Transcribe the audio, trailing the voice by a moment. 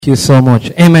Thank you so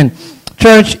much. Amen.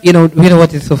 Church, you know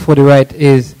what is so funny, right?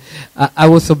 Is I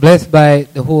was so blessed by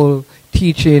the whole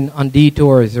teaching on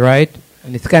detours, right?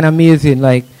 And it's kind of amazing.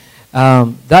 Like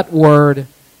that word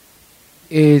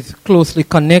is closely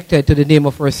connected to the name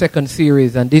of our second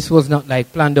series, and this was not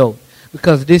like planned out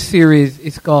because this series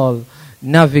is called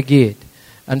Navigate,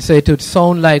 and so it would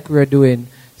sound like we're doing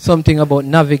something about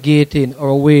navigating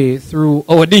our way through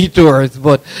our detours,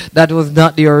 but that was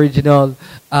not the original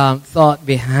thought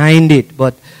behind it.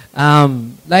 But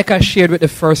like I shared with the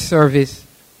first service,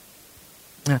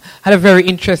 I had a very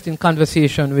interesting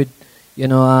conversation with,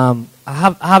 I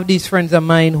have these friends of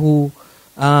mine who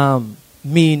they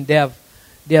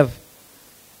have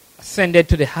ascended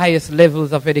to the highest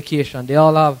levels of education. They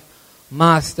all have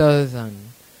masters and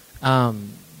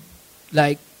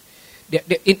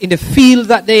in the field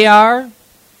that they are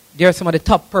some of the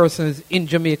top persons in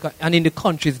Jamaica and in the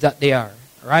countries that they are,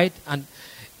 right? And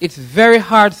it's very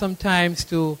hard sometimes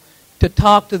to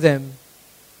talk to them,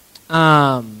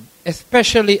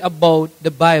 especially about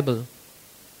the Bible,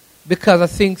 because I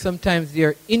think sometimes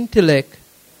their intellect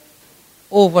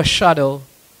overshadow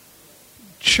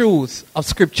truths of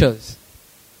scriptures.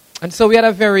 And so we had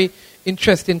a very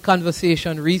interesting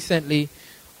conversation recently.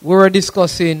 We were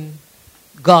discussing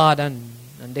God, and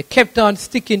they kept on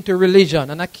sticking to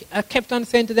religion. And I kept on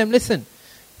saying to them, listen,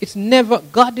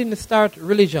 God didn't start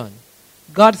religion.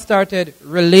 God started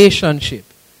relationship.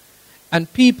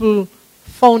 And people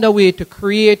found a way to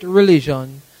create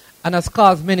religion and has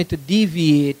caused many to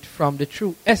deviate from the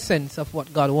true essence of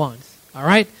what God wants. All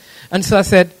right? And so I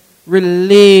said,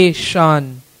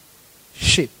 relationship.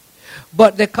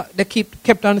 But they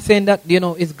kept on saying that,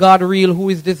 is God real? Who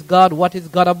is this God? What is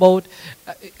God about?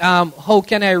 How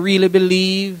can I really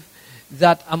believe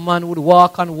that a man would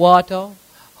walk on water?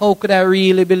 How could I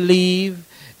really believe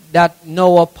that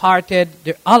Noah parted?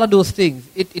 All of those things.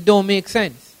 It don't make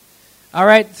sense. All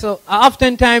right? So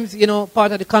oftentimes,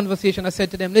 part of the conversation I said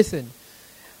to them, listen,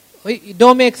 it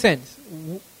don't make sense.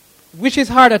 Which is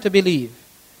harder to believe?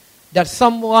 That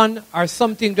someone or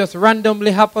something just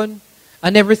randomly happened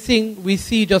and everything we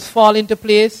see just fall into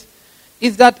place?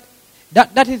 Is that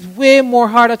is way more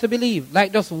harder to believe.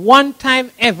 Like just one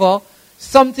time ever,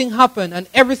 something happened and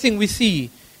everything we see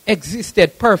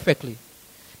existed perfectly.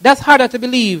 That's harder to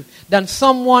believe than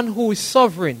someone who is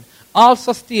sovereign, all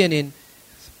sustaining,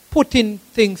 putting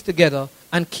things together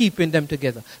and keeping them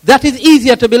together. That is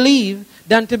easier to believe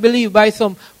than to believe by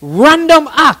some random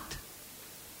act.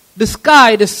 The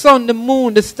sky, the sun, the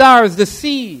moon, the stars, the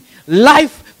sea,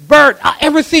 life, birth,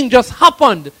 everything just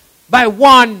happened by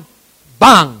one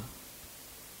bang.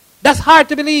 That's hard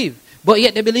to believe, but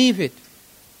yet they believe it.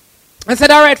 I said,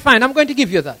 all right, fine, I'm going to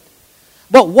give you that.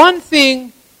 But one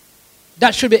thing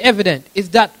that should be evident is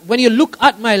that when you look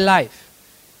at my life,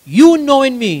 you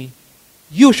knowing me,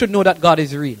 you should know that God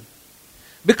is real.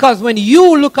 Because when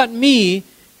you look at me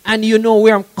and you know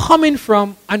where I'm coming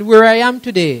from and where I am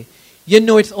today, you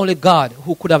know it's only God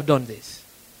who could have done this.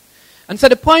 And so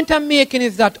the point I'm making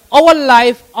is that our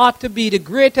life ought to be the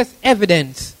greatest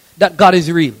evidence that God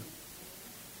is real.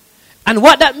 And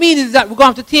what that means is that we're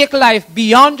going to have to take life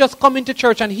beyond just coming to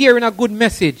church and hearing a good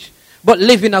message, but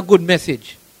living a good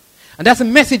message. And that's the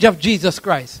message of Jesus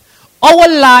Christ. Our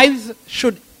lives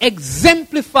should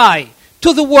exemplify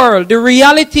to the world the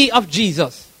reality of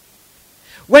Jesus.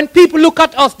 When people look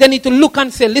at us, they need to look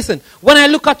and say, listen, when I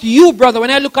look at you, brother,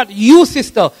 when I look at you,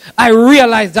 sister, I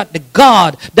realize that the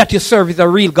God that you serve is a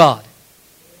real God.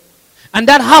 And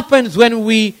that happens when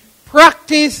we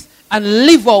practice and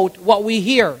live out what we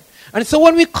hear. And so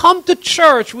when we come to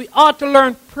church, we ought to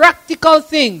learn practical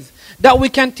things that we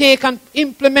can take and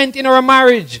implement in our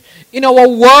marriage, in our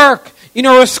work, in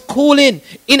our schooling,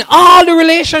 in all the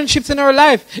relationships in our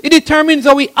life. It determines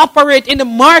how we operate in the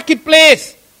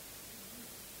marketplace.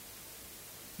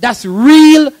 That's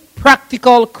real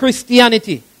practical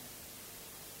Christianity.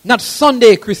 Not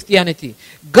Sunday Christianity.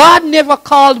 God never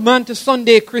called man to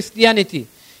Sunday Christianity.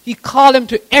 He called him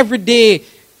to everyday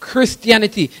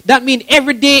Christianity. That means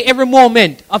every day, every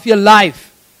moment of your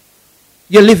life,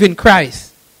 you live in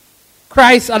Christ.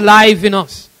 Christ alive in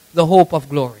us, the hope of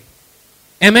glory.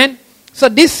 Amen? So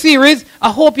this series,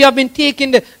 I hope you have been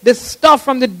taking the stuff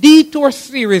from the detour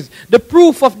series, the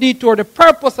proof of detour, the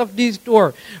purpose of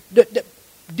detour, the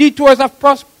detours of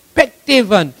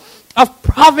perspective and of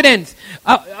providence,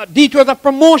 detours of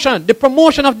promotion, the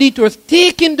promotion of detours,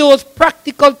 taking those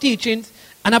practical teachings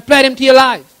and apply them to your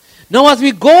lives. Now as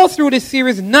we go through this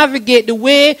series, navigate the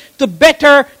way to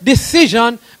better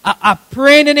decision, I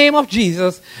pray in the name of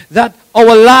Jesus that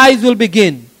our lives will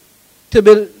begin to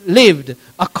be lived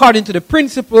according to the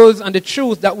principles and the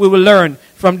truth that we will learn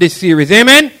from this series.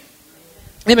 Amen?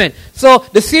 Amen. So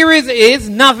the series is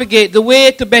Navigate the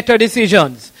Way to Better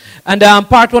Decisions. And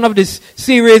part one of this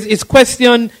series is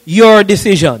Question Your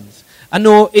Decisions. I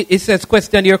know it says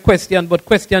question your question, but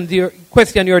question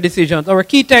your decisions. Our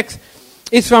key text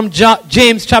is from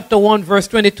James chapter 1 verse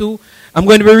 22. I'm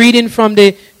going to be reading from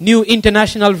the New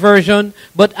International Version.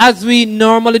 But as we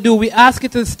normally do, we ask you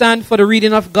to stand for the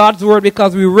reading of God's Word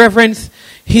because we reverence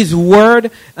His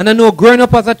Word. And I know growing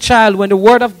up as a child, when the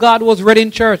Word of God was read in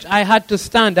church, I had to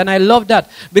stand. And I love that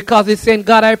because it's saying,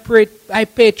 God, I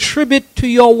pay tribute to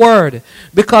your Word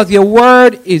because your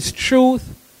Word is truth.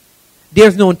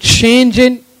 There's no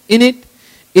changing in it.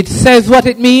 It says what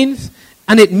it means,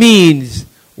 and it means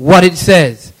what it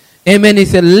says. Amen.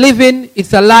 It's a living,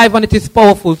 it's alive, and it is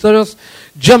powerful. So just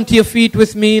jump to your feet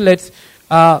with me. Let's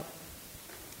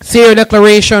say your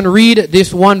declaration, read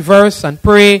this one verse, and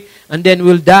pray, and then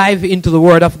we'll dive into the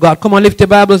Word of God. Come on, lift your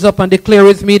Bibles up and declare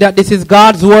with me that this is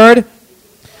God's Word,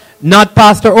 not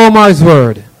Pastor Omar's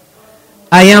Word.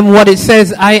 I am what it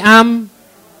says I am.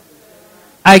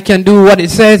 I can do what it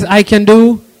says I can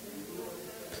do.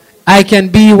 I can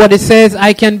be what it says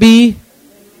I can be.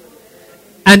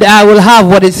 And I will have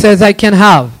what it says I can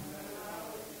have.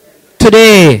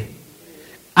 Today,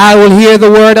 I will hear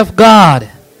the word of God.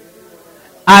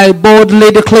 I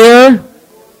boldly declare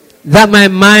that my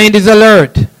mind is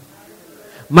alert.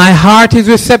 My heart is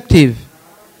receptive.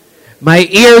 My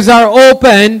ears are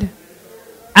opened,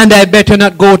 and I better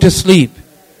not go to sleep.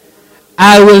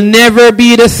 I will never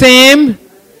be the same.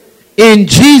 In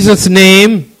Jesus'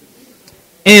 name,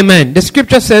 amen. The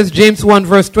scripture says, James 1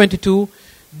 verse 22,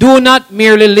 do not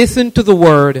merely listen to the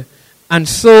word and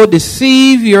so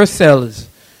deceive yourselves.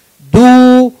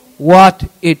 Do what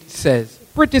it says.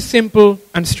 Pretty simple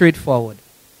and straightforward.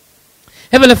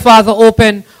 Heavenly Father,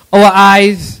 open our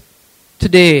eyes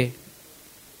today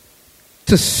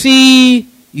to see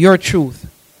your truth.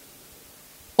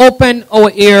 Open our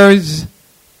ears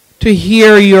to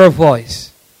hear your voice.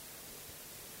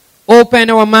 Open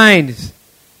our minds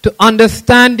to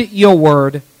understand your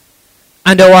word,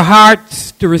 and our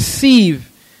hearts to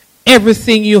receive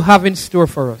everything you have in store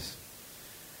for us.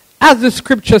 As the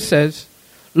scripture says,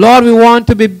 Lord, we want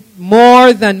to be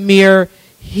more than mere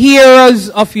hearers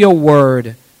of your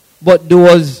word, but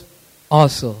doers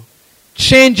also.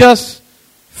 Change us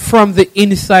from the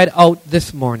inside out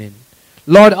this morning.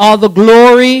 Lord, all the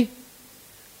glory,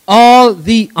 all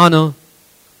the honor,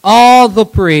 all the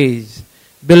praise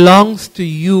belongs to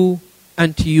you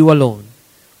and to you alone.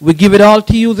 We give it all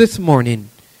to you this morning.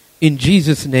 In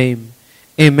Jesus' name,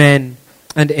 amen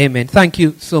and amen. Thank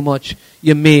you so much.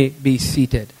 You may be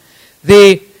seated.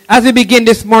 As we begin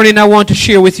this morning, I want to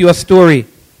share with you a story.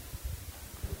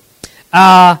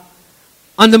 On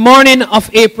the morning of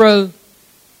April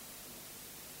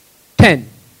 10,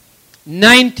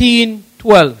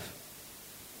 1912,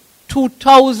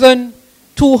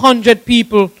 2,200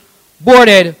 people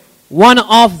boarded one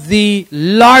of the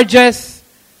largest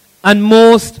and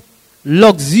most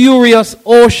luxurious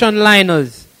ocean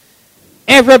liners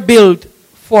ever built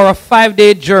for a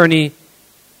 5-day journey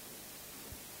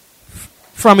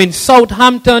from in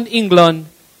Southampton, England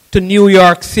to New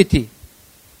York City.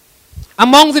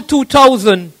 Among the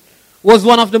 2,000 was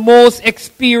one of the most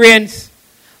experienced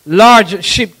large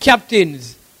ship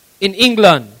captains in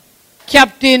England,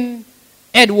 Captain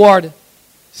Edward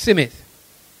Smith,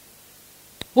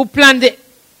 who planned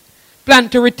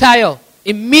to retire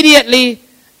immediately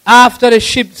after the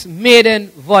ship's maiden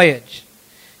voyage.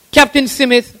 Captain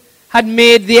Smith had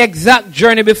made the exact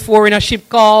journey before in a ship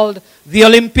called the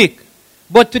Olympic,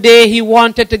 but today he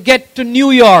wanted to get to New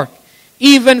York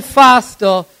even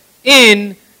faster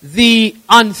in the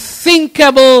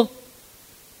unsinkable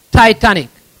Titanic.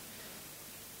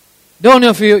 Don't know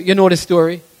if you know the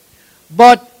story,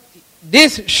 but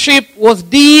this ship was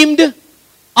deemed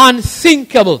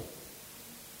unsinkable.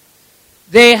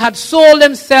 They had sold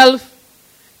themselves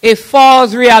a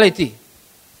false reality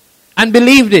and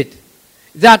believed it,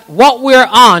 that what we're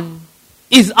on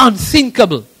is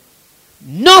unsinkable.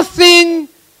 Nothing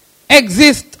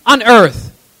exists on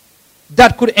earth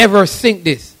that could ever sink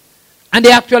this. And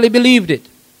they actually believed it.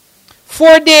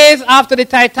 4 days after the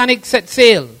Titanic set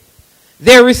sail,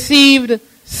 they received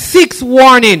 6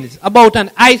 warnings about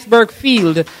an iceberg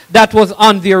field that was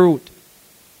on their route.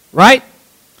 Right?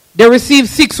 They received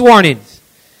 6 warnings.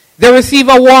 They received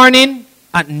a warning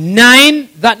at 9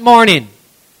 that morning.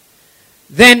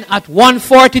 Then at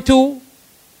 1:42,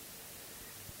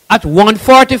 at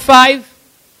 1:45,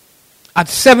 at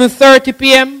 7:30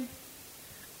 p.m.,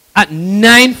 at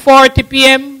 9:40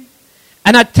 p.m.,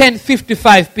 and at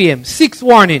 10:55 p.m. 6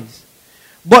 warnings.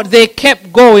 But they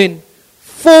kept going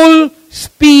full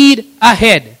speed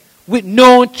ahead with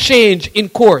no change in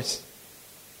course.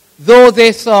 Though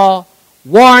they saw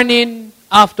warning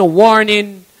after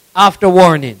warning after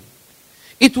warning.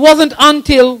 It wasn't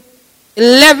until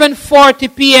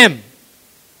 11:40 p.m.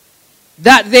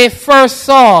 that they first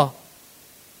saw,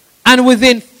 and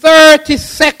within 30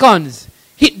 seconds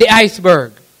hit the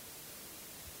iceberg.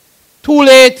 Too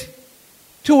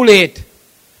late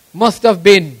must have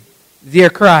been their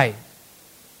cry.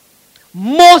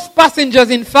 Most passengers,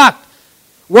 in fact,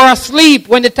 were asleep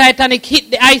when the Titanic hit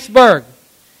the iceberg.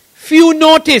 Few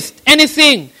noticed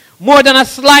anything more than a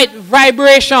slight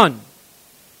vibration.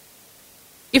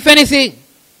 If anything.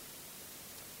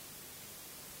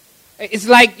 It's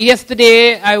like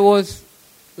yesterday I was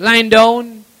lying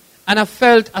down and I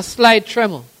felt a slight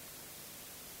tremor.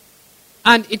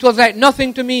 And it was like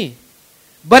nothing to me.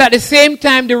 But at the same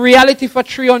time, the reality for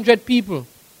 300 people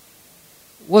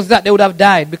was that they would have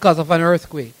died because of an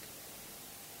earthquake.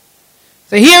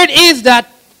 So here it is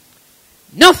that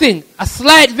nothing, a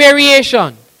slight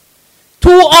variation. 2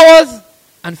 hours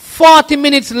and 40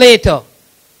 minutes later,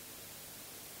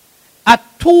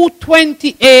 at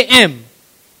 2:20 a.m.,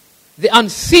 the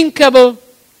unsinkable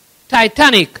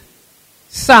Titanic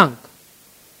sank.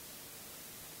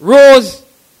 Rose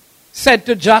said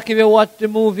to Jack, if you watch the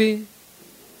movie,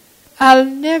 I'll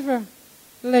never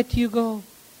let you go.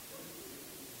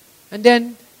 And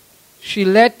then she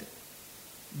let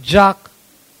Jack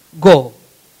go.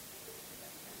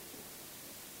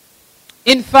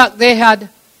 In fact, they had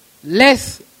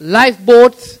less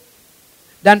lifeboats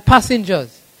than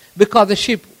passengers because the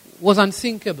ship was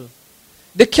unsinkable.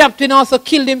 The captain also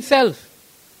killed himself,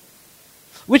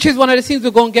 which is one of the things we're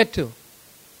going to get to.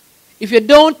 If you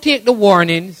don't take the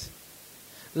warnings,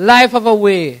 life have a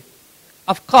way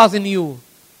of causing you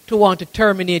to want to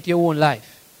terminate your own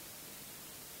life.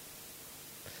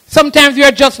 Sometimes we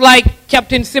are just like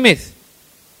Captain Smith.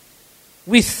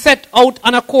 We set out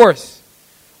on a course.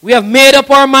 We have made up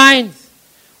our minds.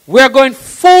 We are going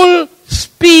full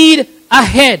speed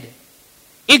ahead,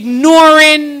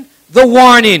 ignoring the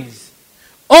warnings,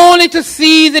 only to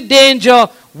see the danger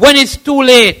when it's too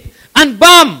late. And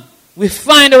bam, we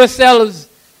find ourselves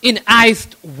in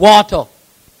iced water.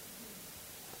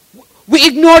 We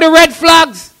ignore the red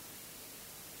flags.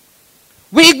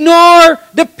 We ignore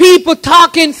the people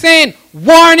talking, saying,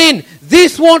 warning,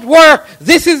 this won't work.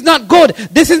 This is not good.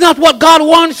 This is not what God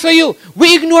wants for you.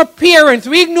 We ignore parents.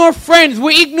 We ignore friends.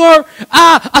 We ignore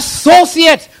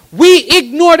associates. We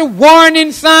ignore the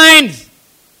warning signs.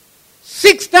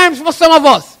 6 times for some of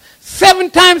us. 7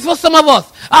 times for some of us.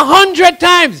 100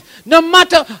 times. No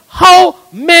matter how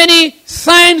many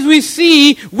signs we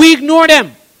see, we ignore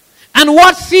them. And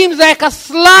what seems like a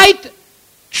slight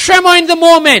tremor in the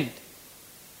moment,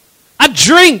 a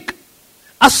drink,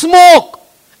 a smoke,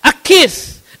 a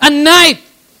kiss, a night,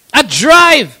 a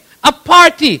drive, a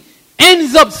party,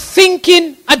 ends up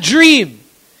sinking a dream,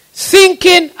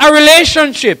 sinking a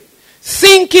relationship,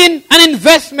 sinking an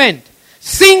investment,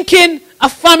 sinking a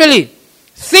family,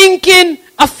 sinking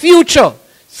a future,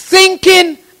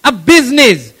 sinking a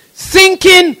business,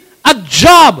 sinking a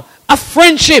job, a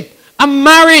friendship, a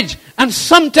marriage, and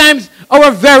sometimes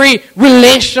our very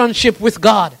relationship with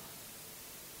God.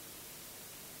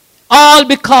 All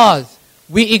because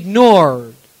we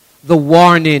ignored the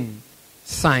warning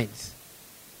signs.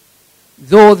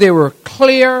 Though they were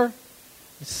clear,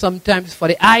 sometimes for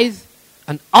the eyes,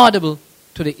 and audible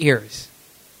to the ears.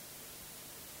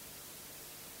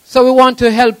 So we want to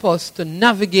help us to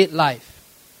navigate life,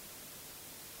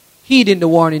 heeding the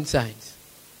warning signs,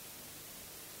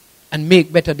 and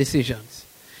make better decisions.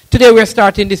 Today we're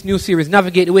starting this new series,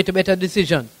 Navigate the Way to Better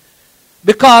Decisions.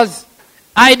 Because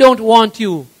I don't want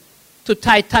you to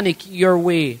Titanic your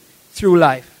way through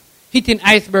life, hitting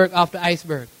iceberg after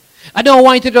iceberg. I don't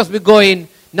want you to just be going,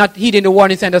 not heeding the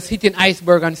warning sign, just hitting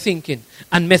iceberg and sinking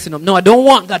and messing up. No, I don't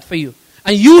want that for you.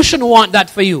 And you shouldn't want that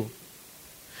for you.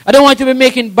 I don't want you to be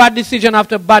making bad decision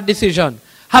after bad decision,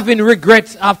 having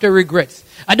regrets after regrets.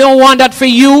 I don't want that for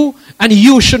you, and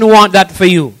you shouldn't want that for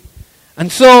you.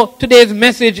 And so today's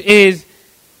message is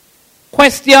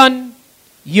question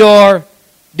your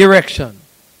direction.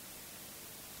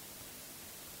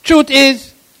 Truth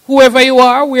is, whoever you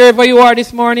are, wherever you are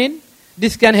this morning,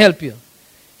 this can help you.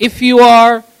 If you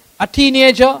are a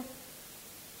teenager,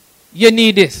 you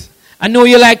need this. I know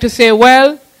you like to say,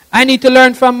 well, I need to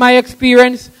learn from my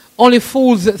experience. Only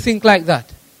fools think like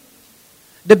that.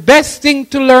 The best thing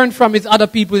to learn from is other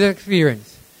people's experience.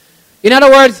 In other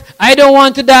words, I don't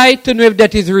want to die to know if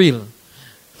that is real.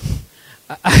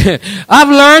 I've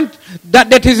learned that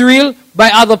death is real?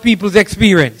 By other people's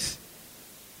experience.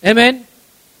 Amen?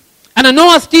 And I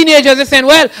know as teenagers they're saying,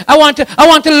 well, I want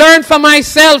to learn from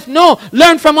myself. No,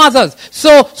 learn from others.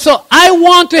 So I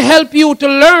want to help you to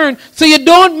learn so you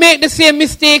don't make the same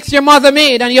mistakes your mother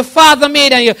made and your father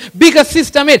made and your bigger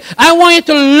sister made. I want you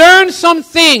to learn some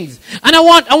things. And I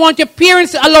want your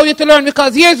parents to allow you to learn,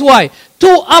 because here's why.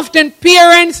 Too often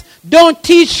parents don't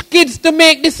teach kids to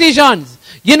make decisions.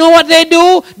 You know what they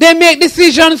do? They make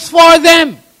decisions for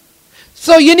them.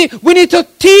 So we need to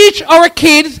teach our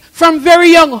kids from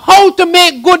very young how to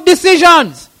make good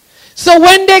decisions. So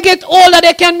when they get older,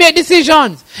 they can make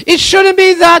decisions. It shouldn't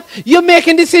be that you're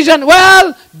making decisions.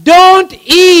 Well, don't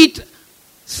eat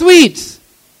sweets.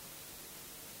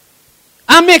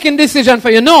 I'm making decision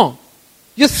for you. No.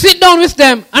 You sit down with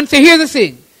them and say, here's the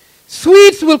thing.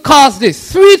 Sweets will cause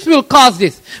this. Sweets will cause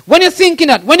this. When you're thinking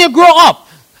that, when you grow up,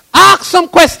 ask some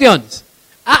questions.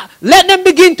 Let them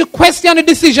begin to question the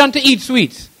decision to eat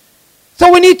sweets.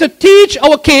 So we need to teach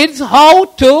our kids how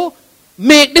to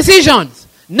make decisions.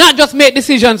 Not just make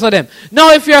decisions for them.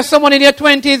 Now if you're someone in your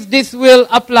 20s, this will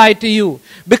apply to you.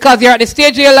 Because you're at the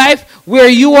stage of your life where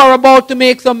you are about to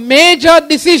make some major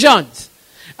decisions.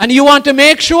 And you want to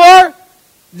make sure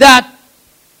that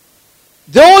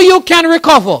though you can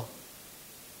recover,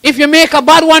 if you make a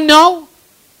bad one now,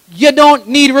 you don't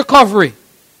need recovery.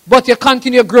 But you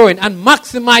continue growing and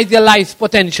maximize your life's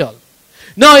potential.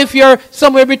 Now, if you're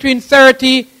somewhere between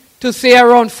 30 to say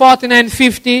around 49,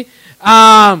 50,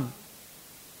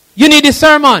 you need a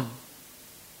sermon.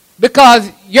 Because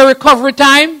your recovery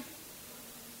time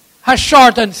has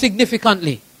shortened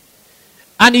significantly.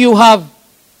 And you have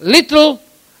little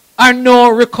or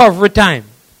no recovery time.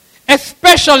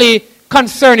 Especially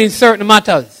concerning certain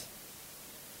matters.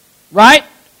 Right?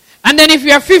 And then if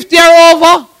you're 50 or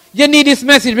over, you need this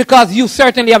message because you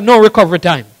certainly have no recovery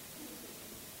time.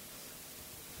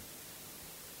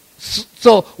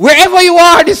 So wherever you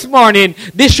are this morning,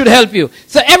 this should help you.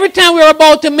 So every time we're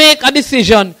about to make a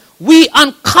decision, we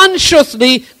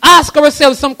unconsciously ask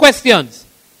ourselves some questions.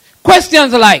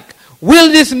 Questions like,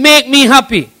 will this make me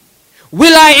happy?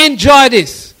 Will I enjoy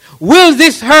this? Will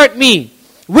this hurt me?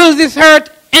 Will this hurt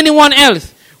anyone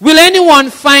else? Will anyone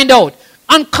find out?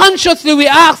 Unconsciously we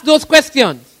ask those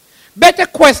questions. Better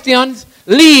questions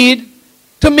lead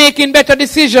to making better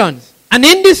decisions. And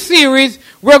in this series,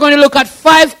 we're going to look at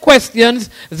 5 questions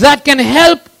that can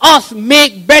help us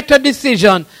make better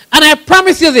decisions. And I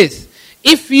promise you this,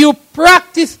 if you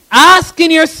practice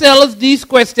asking yourselves these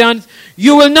questions,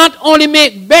 you will not only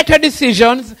make better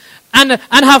decisions and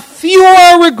have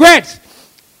fewer regrets,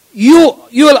 you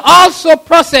will also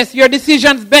process your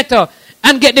decisions better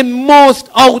and get the most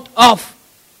out of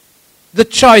the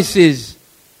choices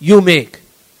you make.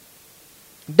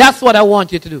 That's what I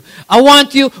want you to do. I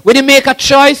want you, when you make a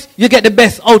choice, you get the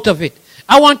best out of it.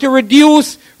 I want to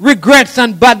reduce regrets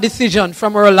and bad decisions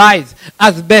from our lives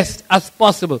as best as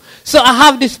possible. So I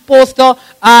have this poster.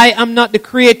 I am not the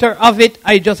creator of it.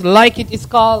 I just like it. It's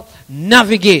called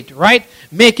Navigate, right?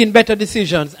 Making better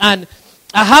decisions. And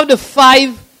I have the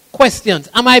 5 questions.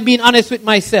 Am I being honest with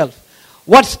myself?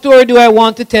 What story do I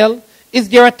want to tell? Is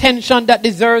there attention that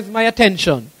deserves my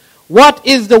attention? What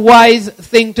is the wise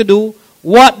thing to do?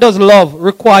 What does love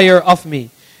require of me?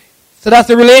 So that's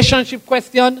the relationship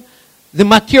question, the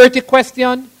maturity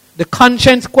question, the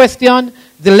conscience question,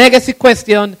 the legacy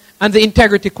question, and the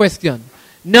integrity question.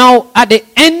 Now, at the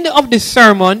end of the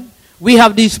sermon, we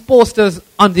have these posters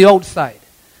on the outside.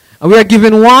 And we are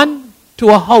giving one to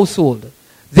a household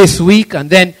this week, and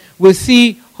then we'll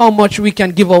see how much we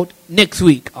can give out next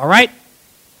week. All right?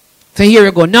 So here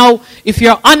you go. Now, if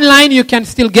you're online, you can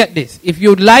still get this. If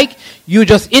you'd like, you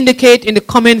just indicate in the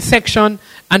comment section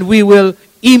and we will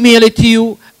email it to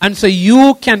you. And so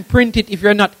you can print it if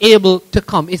you're not able to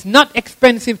come. It's not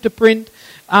expensive to print.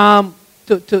 To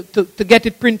get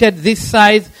it printed this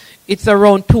size, it's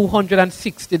around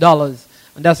 $260.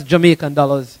 And that's Jamaican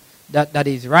dollars. That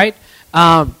is, right?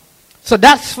 So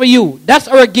that's for you. That's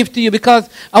our gift to you because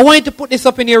I want you to put this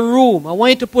up in your room. I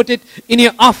want you to put it in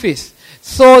your office.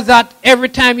 So that every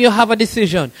time you have a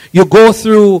decision, you go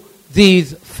through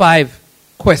these 5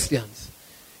 questions.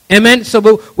 Amen?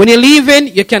 So when you're leaving,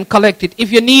 you can collect it.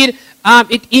 If you need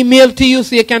it emailed to you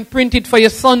so you can print it for your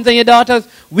sons and your daughters,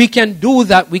 we can do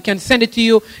that. We can send it to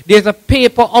you. There's a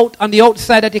paper out on the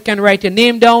outside that you can write your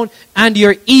name down and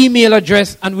your email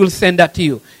address, and we'll send that to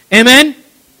you. Amen?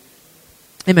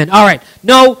 Amen. All right.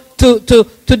 Now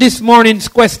to this morning's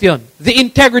question, the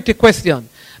integrity question.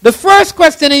 The first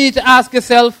question you need to ask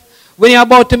yourself when you're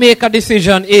about to make a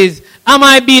decision is, am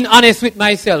I being honest with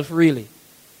myself, really?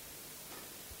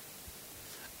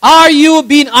 Are you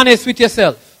being honest with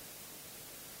yourself?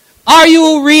 Are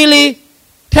you really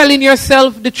telling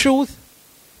yourself the truth?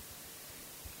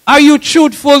 Are you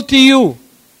truthful to you?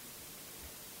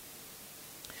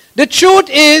 The truth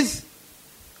is,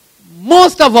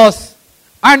 most of us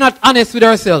are not honest with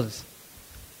ourselves.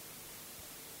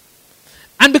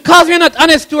 And because we're not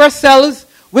honest to ourselves,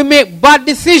 we make bad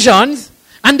decisions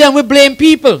and then we blame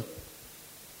people.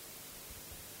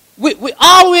 We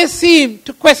always seem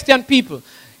to question people.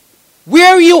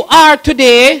 Where you are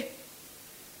today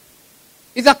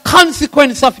is a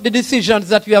consequence of the decisions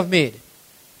that you have made.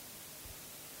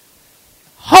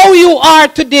 How you are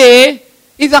today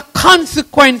is a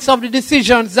consequence of the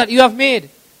decisions that you have made.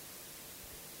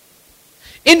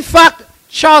 In fact,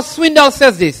 Charles Swindoll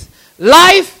says this: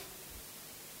 life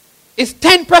is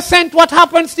 10% what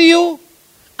happens to you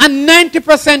and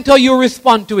 90% how you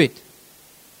respond to it.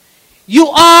 You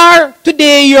are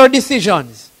today your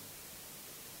decisions.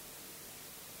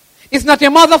 It's not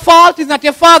your mother's fault, it's not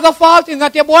your father's fault, it's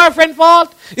not your boyfriend's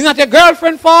fault, it's not your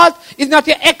girlfriend's fault, it's not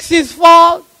your ex's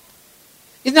fault,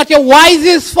 it's not your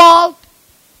wife's fault.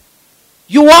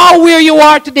 You are where you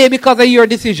are today because of your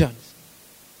decisions.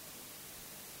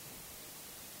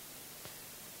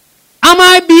 Am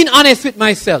I being honest with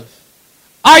myself?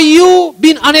 Are you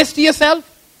being honest to yourself?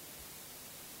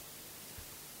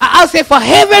 I'll say, for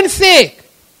heaven's sake,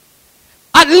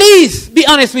 at least be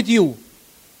honest with you.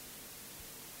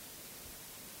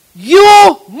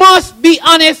 You must be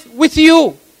honest with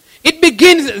you. It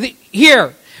begins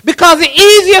here. Because the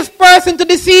easiest person to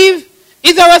deceive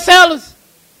is ourselves.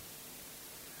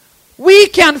 We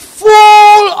can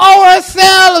fool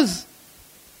ourselves.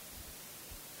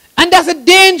 And that's a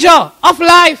danger of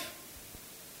life.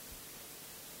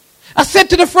 I said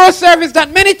to the first service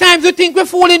that many times we think we're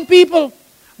fooling people,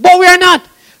 but we are not.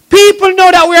 People know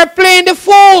that we are playing the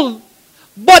fool,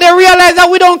 but they realize that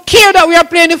we don't care that we are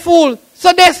playing the fool,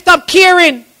 so they stop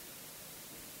caring.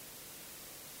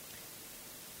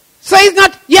 So it's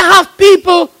not you have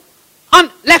people on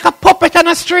like a puppet on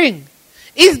a string.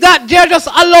 It's that they're just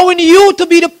allowing you to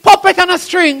be the puppet on a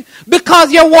string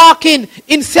because you're walking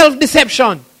in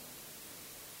self-deception.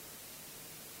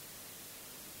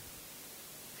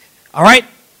 All right?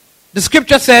 The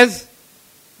scripture says,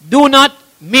 do not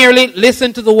merely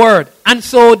listen to the word and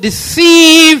so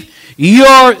deceive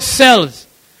yourselves.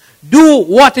 Do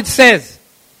what it says.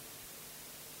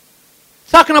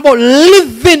 Talking about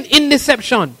living in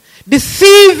deception.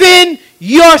 Deceiving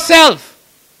yourself.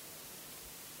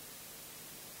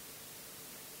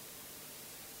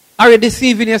 Are you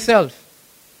deceiving yourself?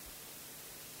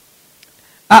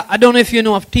 I don't know if you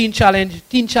know of Teen Challenge.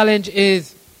 Teen Challenge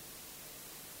is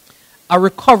a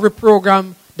recovery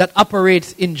program that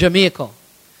operates in Jamaica.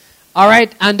 All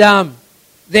right? And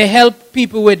they help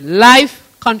people with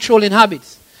life-controlling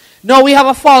habits. Now, we have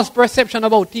a false perception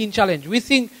about Teen Challenge. We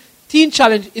think Teen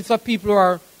Challenge is for people who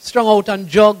are strung out on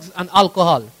drugs and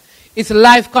alcohol. It's a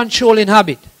life-controlling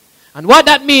habit. And what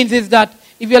that means is that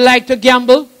if you like to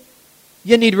gamble,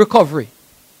 you need recovery.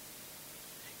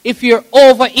 If you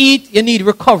overeat, you need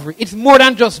recovery. It's more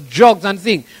than just drugs and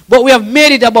things. But we have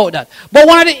made it about that. But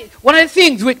one of the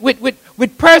things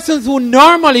with persons who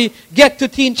normally get to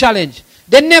Teen Challenge,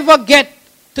 they never get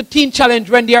to Teen Challenge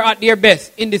when they are at their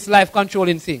best in this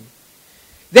life-controlling thing.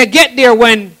 They get there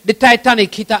when the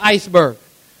Titanic hit an iceberg.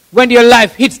 When their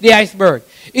life hits the iceberg.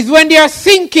 It's when they are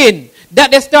sinking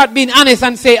that they start being honest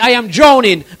and say, I am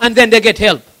drowning, and then they get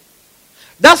help.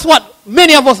 That's what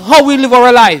many of us, how we live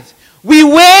our lives. We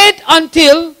wait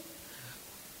until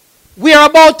we are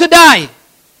about to die.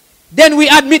 Then we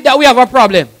admit that we have a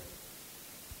problem.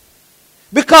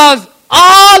 Because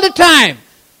all the time,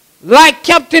 like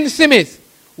Captain Smith,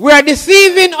 we are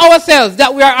deceiving ourselves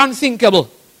that we are unsinkable.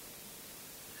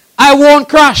 I won't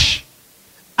crash.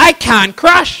 I can't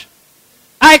crash.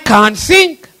 I can't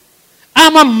sink.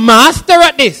 I'm a master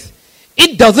at this.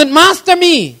 It doesn't master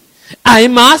me. I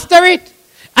master it.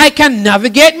 I can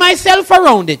navigate myself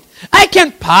around it. I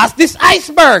can pass this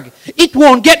iceberg. It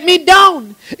won't get me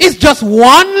down. It's just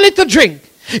one little drink.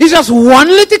 It's just one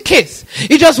little kiss.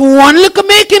 It's just one little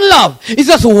making love. It's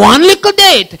just one little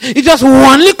date. It's just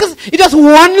one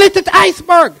little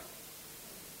iceberg.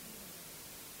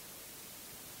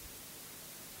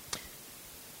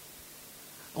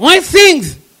 One of the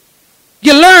things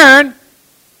you learn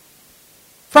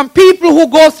from people who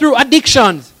go through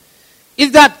addictions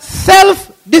is that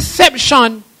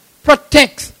self-deception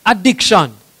protects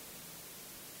addiction.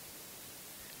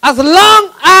 As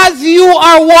long as you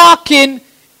are walking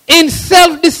in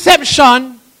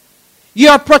self-deception, you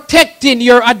are protecting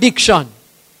your addiction.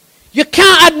 You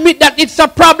can't admit that it's a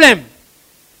problem.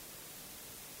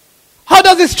 How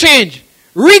does this change?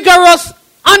 Rigorous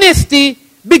honesty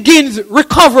begins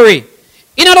recovery.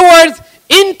 In other words,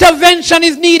 intervention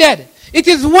is needed. It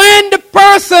is when the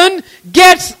person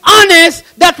gets honest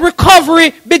that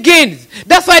recovery begins.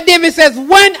 That's why David says,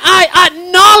 when I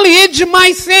acknowledge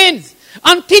my sins,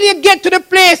 until you get to the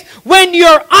place when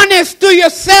you're honest to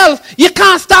yourself, you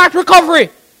can't start recovery.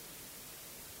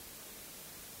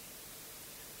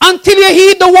 Until you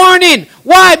heed the warning.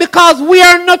 Why? Because we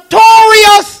are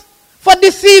notorious for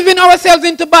deceiving ourselves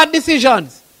into bad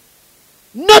decisions.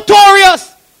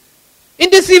 Notorious in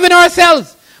deceiving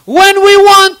ourselves. When we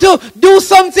want to do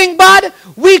something bad,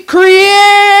 we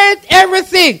create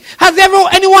everything. Has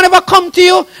anyone ever come to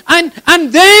you and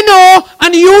they know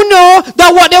and you know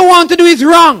that what they want to do is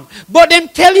wrong? But them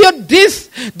tell you this,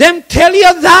 them tell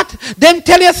you that, them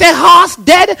tell you say horse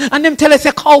dead, and them tell you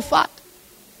say cow fat.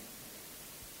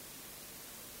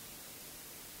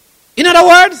 In other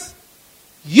words,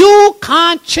 you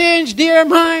can't change their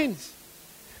minds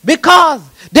because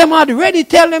them already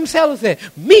tell themselves,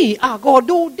 me, I go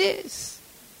do this.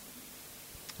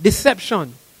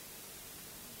 Deception.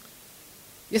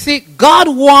 You see, God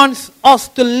wants us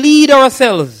to lead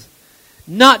ourselves,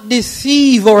 not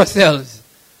deceive ourselves.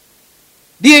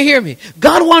 Do you hear me?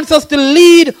 God wants us to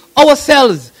lead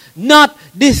ourselves, not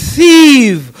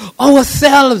deceive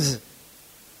ourselves.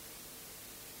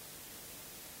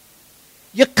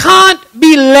 You can't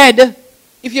be led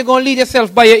if you're going to lead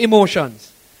yourself by your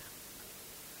emotions.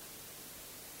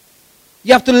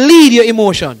 You have to lead your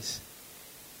emotions.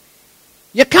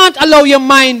 You can't allow your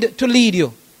mind to lead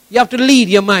you. You have to lead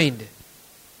your mind.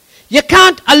 You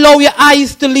can't allow your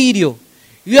eyes to lead you.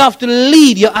 You have to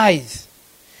lead your eyes.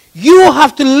 You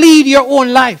have to lead your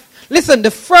own life. Listen,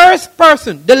 the first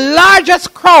person, the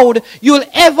largest crowd you'll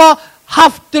ever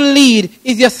have to lead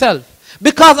is yourself.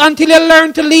 Because until you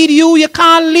learn to lead you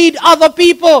can't lead other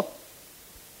people.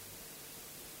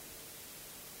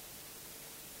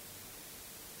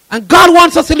 And God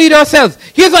wants us to lead ourselves.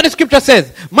 Here's what the scripture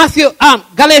says.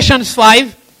 Galatians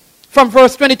 5, from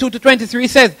verse 22 to 23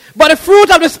 says, but the fruit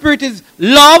of the Spirit is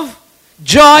love,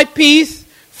 joy, peace,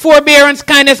 forbearance,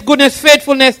 kindness, goodness,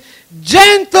 faithfulness,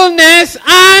 gentleness,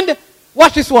 and,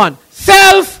 watch this one,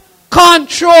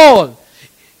 self-control.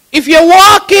 If you're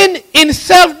walking in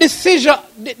deception,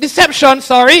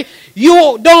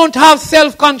 you don't have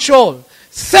self-control.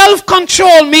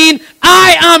 Self-control means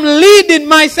I am leading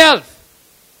myself.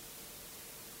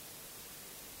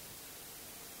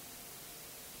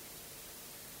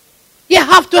 You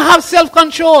have to have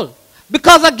self-control.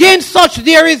 Because against such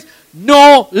there is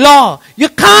no law. You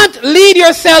can't lead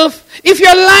yourself if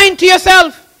you're lying to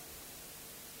yourself.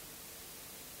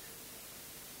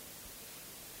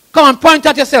 Come on, point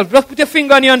at yourself. Just put your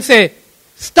finger on you and say,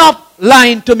 stop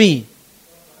lying to me.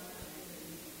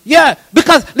 Yeah,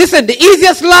 because listen, the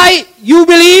easiest lie you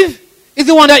believe is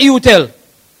the one that you tell.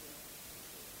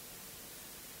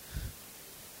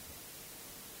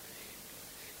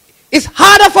 It's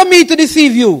harder for me to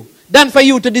deceive you than for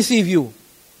you to deceive you.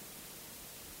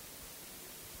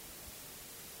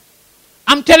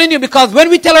 I'm telling you, because when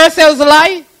we tell ourselves a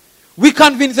lie, we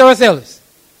convince ourselves.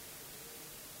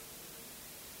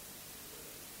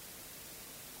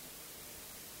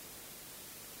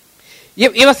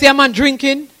 You ever see a man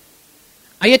drinking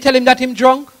and you tell him that him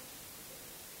drunk?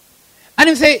 And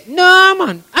him say, no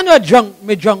man, I'm not drunk,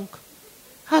 me drunk.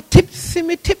 Ah, tipsy,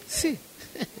 me tipsy.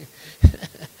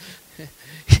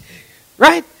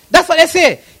 Right? That's what they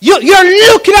say. You're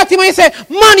looking at him and you say,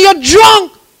 man, you're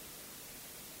drunk.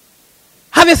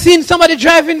 Have you seen somebody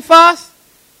driving fast?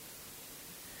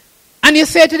 And you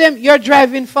say to them, you're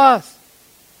driving fast.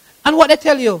 And what they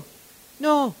tell you?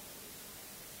 No.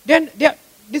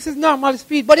 This is normal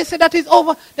speed. But they say that is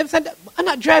over. They said, I'm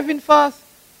not driving fast.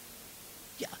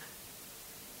 Yeah.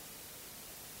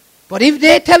 But if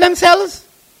they tell themselves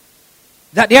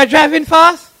that they are driving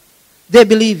fast, they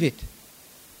believe it.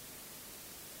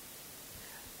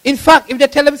 In fact, if they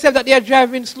tell themselves that they are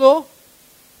driving slow,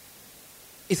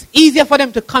 it's easier for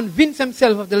them to convince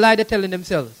themselves of the lie they're telling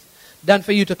themselves than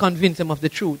for you to convince them of the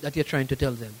truth that you're trying to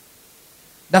tell them.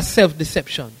 That's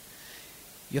self-deception.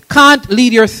 You can't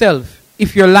lead yourself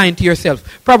if you're lying to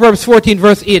yourself. Proverbs 14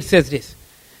 verse 8 says this.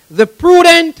 The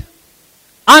prudent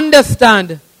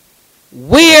understand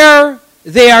where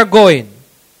they are going,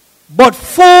 but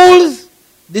fools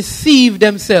deceive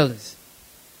themselves.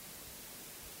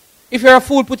 If you're a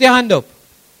fool, put your hand up.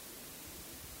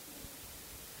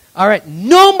 Alright,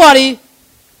 nobody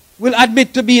will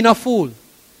admit to being a fool.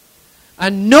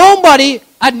 And nobody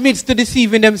admits to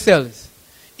deceiving themselves.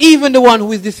 Even the one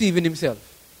who is deceiving himself.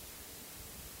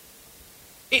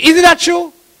 Isn't that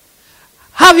true?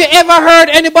 Have you ever heard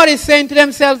anybody saying to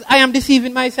themselves, I am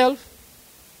deceiving myself?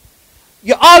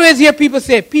 You always hear people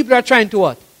say, people are trying to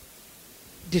what?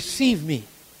 Deceive me.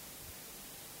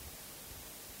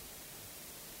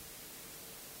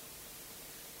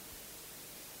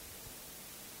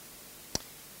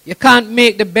 You can't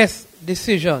make the best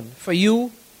decision for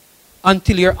you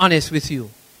until you're honest with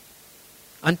you.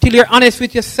 Until you're honest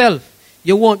with yourself,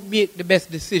 you won't make the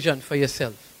best decision for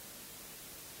yourself.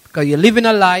 Because you live in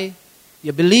a lie,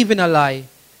 you believe in a lie,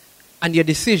 and your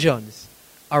decisions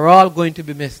are all going to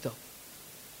be messed up.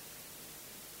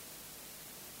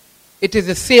 It is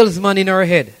a salesman in our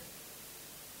head.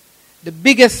 The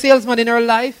biggest salesman in our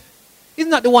life is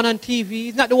not the one on TV,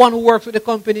 he's not the one who works with the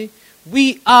company.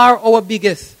 We are our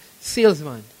biggest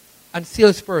salesman and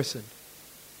salesperson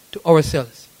to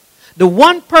ourselves. The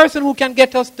one person who can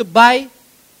get us to buy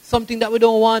something that we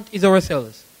don't want is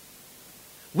ourselves.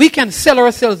 We can sell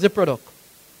ourselves the product.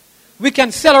 We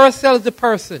can sell ourselves the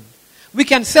person. We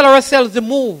can sell ourselves the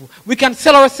move. We can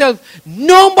sell ourselves.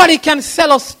 Nobody can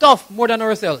sell us stuff more than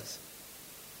ourselves.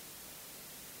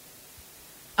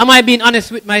 Am I being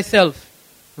honest with myself?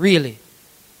 Really?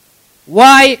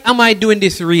 Why am I doing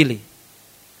this really?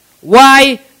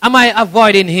 Why am I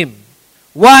avoiding him?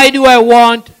 Why do I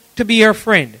want to be your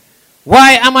friend?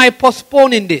 Why am I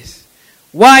postponing this?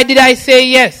 Why did I say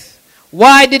yes?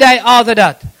 Why did I order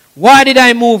that? Why did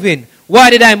I move in? Why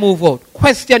did I move out?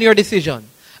 Question your decision.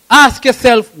 Ask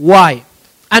yourself why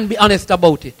and be honest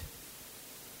about it.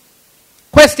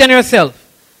 Question yourself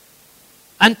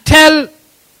and tell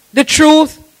the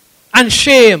truth and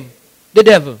shame the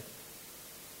devil.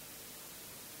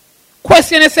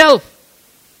 Question yourself.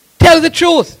 Tell the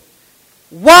truth.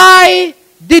 Why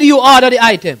did you order the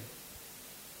item?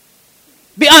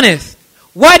 Be honest.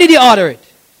 Why did you order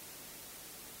it?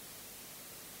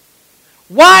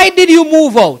 Why did you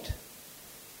move out?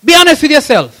 Be honest with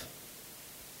yourself.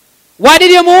 Why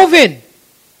did you move in?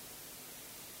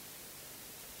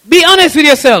 Be honest with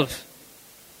yourself.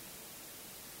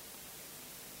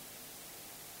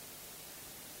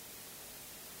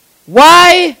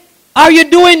 Why are you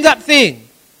doing that thing?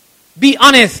 Be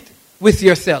honest with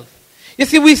yourself. You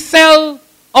see, we sell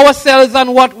ourselves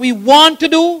on what we want to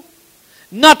do,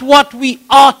 not what we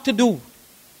ought to do.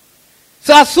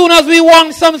 So as soon as we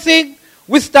want something,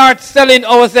 we start selling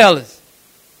ourselves.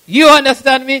 You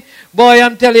understand me? Boy,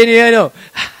 I'm telling you, you know.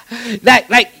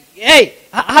 Like, hey,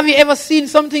 have you ever seen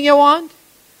something you want?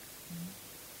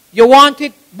 You want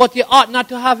it, but you ought not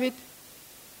to have it.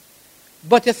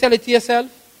 But you sell it to yourself.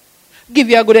 Give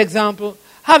you a good example.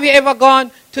 Have you ever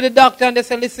gone to the doctor and they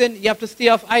say, listen, you have to stay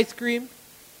off ice cream.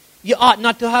 You ought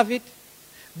not to have it,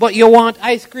 but you want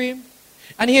ice cream.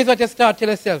 And here's what you start to tell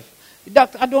yourself.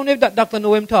 Doctor, I don't know if that doctor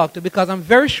knows him talk to because I'm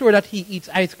very sure that he eats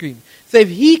ice cream. So if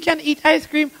he can eat ice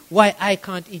cream, why I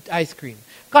can't eat ice cream?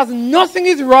 Because nothing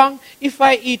is wrong if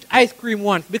I eat ice cream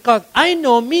once because I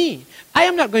know me. I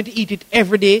am not going to eat it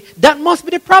every day. That must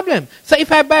be the problem. So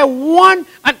if I buy one,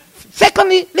 and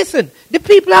secondly, listen, the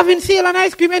people having sale on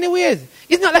ice cream anyways.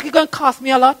 It's not like it's going to cost me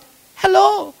a lot.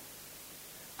 Hello.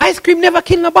 Ice cream never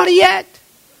killed nobody yet.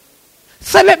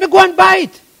 So let me go and buy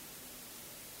it.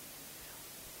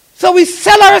 So we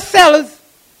sell ourselves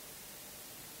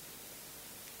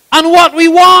on what we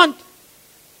want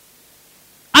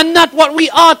and not what we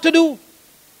ought to do.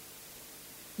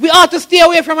 We ought to stay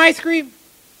away from ice cream.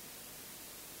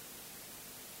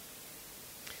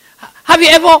 Have you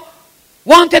ever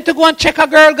wanted to go and check a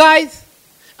girl, guys,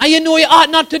 and you know you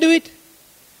ought not to do it?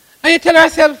 And you tell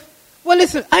yourself, well,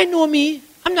 listen, I know me.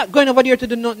 I'm not going over there to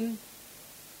do nothing.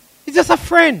 It's just a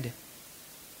friend.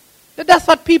 That's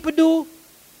what people do.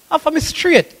 Off of me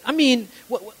straight. I mean,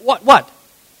 what?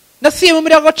 Now see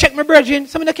when I go check my virgin,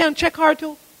 somebody can check her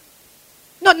too.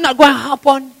 Not going to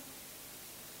happen.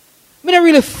 I don't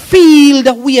really feel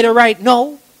that we are right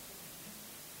now.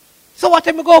 So what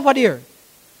time I go over there?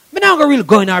 I'm not going to really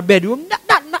go in our bedroom.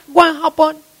 Not going to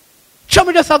happen. Show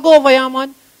me just a go over here,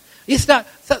 man. You start,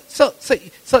 so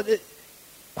the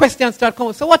questions start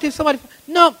coming. So what if somebody,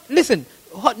 no, listen,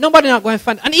 nobody not going to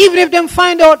find, and even if them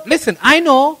find out, listen, I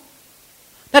know,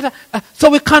 that, so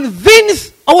we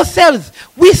convince ourselves.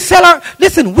 We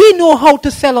know how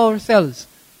to sell ourselves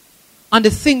on the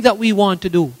things that we want to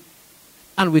do.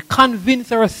 And we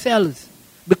convince ourselves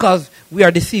because we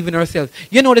are deceiving ourselves.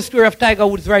 You know the story of Tiger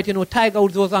Woods, right? You know, Tiger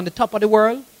Woods was on the top of the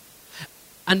world.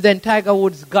 And then Tiger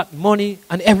Woods got money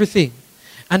and everything.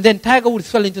 And then Tiger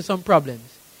Woods fell into some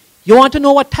problems. You want to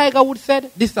know what Tiger Woods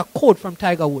said? This is a quote from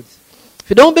Tiger Woods. If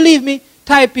you don't believe me,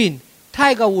 type in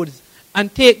Tiger Woods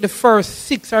and take the first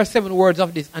 6 or 7 words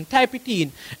of this and type it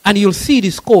in and you'll see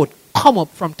this quote come up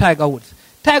from Tiger Woods.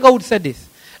 Tiger Woods said this: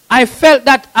 I felt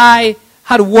that I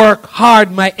had worked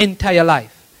hard my entire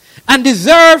life and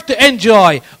deserve to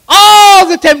enjoy all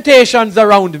the temptations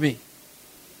around me.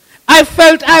 I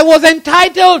felt I was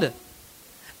entitled.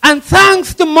 And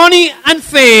thanks to money and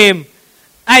fame,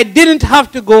 I didn't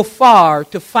have to go far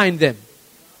to find them.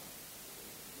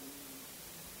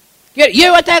 You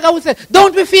hear what Tiger would say?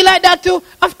 Don't we feel like that too?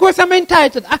 Of course I'm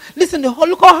entitled. Listen,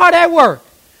 look how hard I work.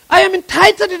 I am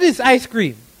entitled to this ice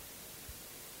cream.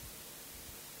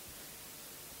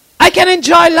 I can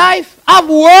enjoy life. I've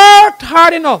worked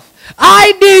hard enough.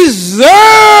 I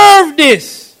deserve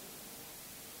this.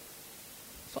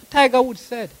 That's what Tiger Woods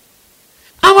said.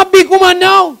 I'm a big woman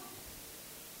now.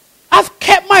 I've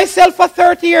kept myself for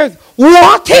 30 years.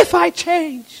 What if I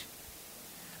change?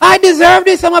 I deserve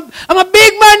this. I'm a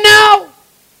big man now.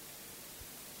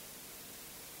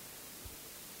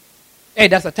 Hey,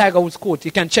 that's a Tiger Woods quote.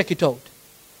 You can check it out.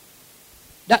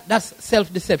 That's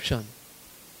self-deception.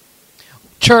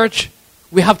 Church,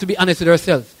 we have to be honest with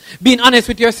ourselves. Being honest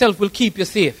with yourself will keep you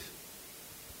safe.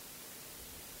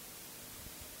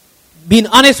 Being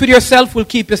honest with yourself will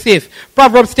keep you safe.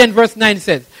 Proverbs 10 verse 9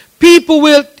 says, people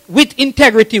will with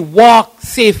integrity walk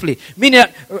safely. Meaning,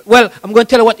 I'm going to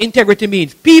tell you what integrity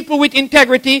means. People with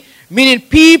integrity, meaning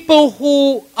people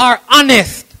who are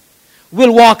honest,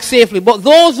 will walk safely. But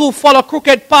those who follow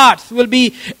crooked paths will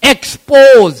be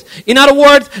exposed. In other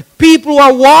words, people who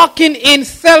are walking in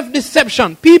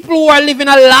self-deception, people who are living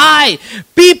a lie,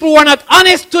 people who are not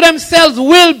honest to themselves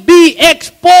will be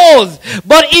exposed.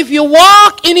 But if you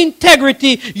walk in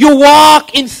integrity, you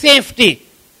walk in safety.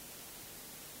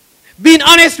 Being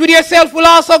honest with yourself will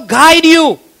also guide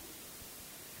you.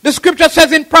 The scripture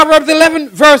says in Proverbs 11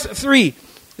 verse 3,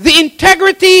 the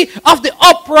integrity of the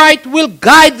upright will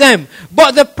guide them,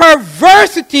 but the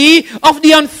perversity of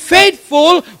the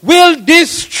unfaithful will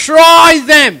destroy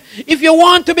them. If you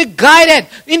want to be guided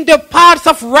into paths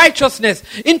of righteousness,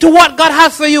 into what God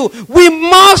has for you, we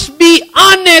must be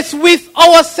honest with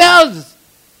ourselves.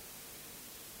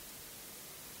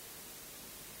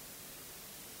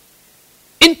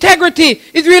 Integrity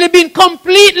is really being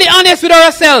completely honest with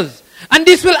ourselves. And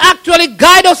this will actually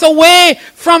guide us away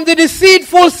from the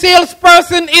deceitful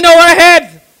salesperson in our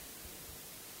heads.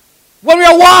 When we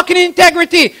are walking in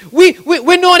integrity, we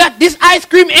know that this ice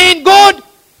cream ain't good.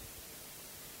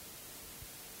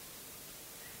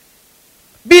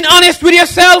 Being honest with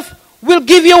yourself will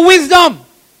give you wisdom.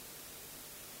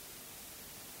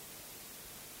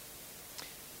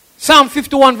 Psalm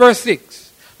 51 verse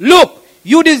 6. Look,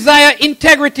 you desire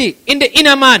integrity in the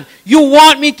inner man. You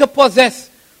want me to possess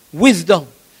wisdom.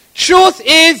 Truth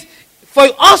is, for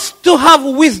us to have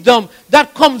wisdom,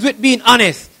 that comes with being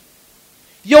honest.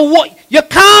 You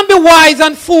can't be wise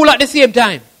and fool at the same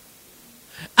time.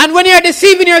 And when you're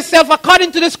deceiving yourself,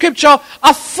 according to the scripture,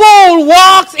 a fool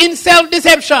walks in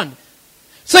self-deception.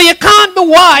 So you can't be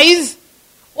wise,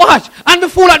 and be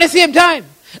fool at the same time.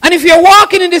 And if you're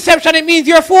walking in deception, it means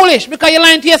you're foolish because you're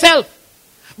lying to yourself.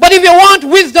 But if you want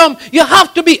wisdom, you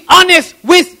have to be honest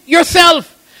with yourself.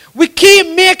 We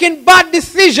keep making bad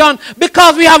decisions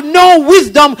because we have no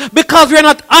wisdom, because we're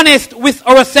not honest with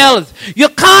ourselves. You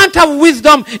can't have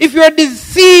wisdom if you're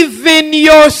deceiving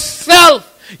yourself.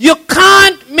 You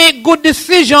can't make good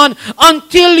decisions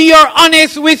until you're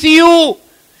honest with you.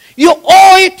 You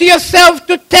owe it to yourself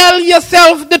to tell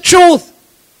yourself the truth.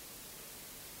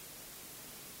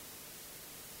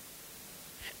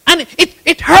 And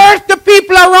it hurts the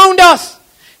people around us.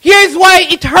 Here's why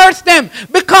it hurts them.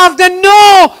 Because they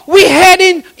know we're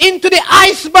heading into the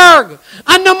iceberg.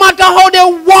 And no matter how they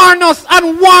warn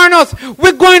us,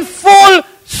 we're going full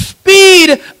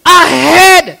speed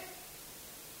ahead.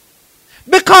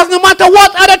 Because no matter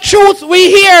what other truths we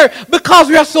hear, because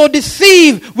we are so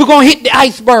deceived, we're going to hit the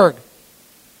iceberg.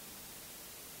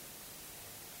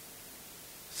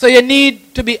 So you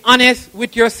need to be honest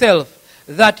with yourself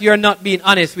that you're not being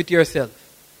honest with yourself.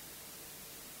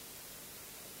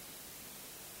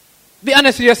 Be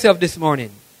honest with yourself this morning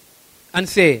and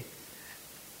say,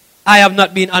 I have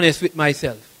not been honest with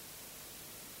myself.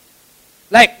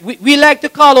 Like, we like to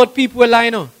call out people who lie,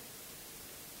 no?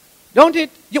 Don't it?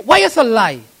 Why is a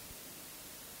lie?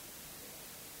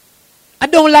 I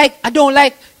don't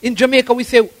like, in Jamaica we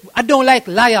say, I don't like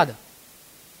liar.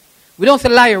 We don't say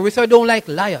liar, we say I don't like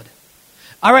liar.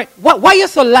 All right, why you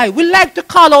so lie? We like to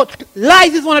call out.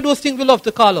 Lies is one of those things we love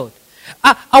to call out.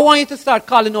 I want you to start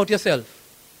calling out yourself.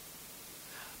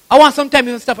 I want sometimes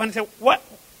you to stop and say, what?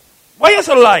 Why you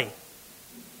so lie?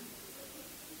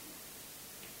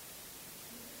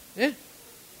 Yeah?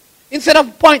 Instead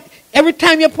of every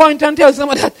time you point and tell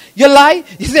someone that you lie,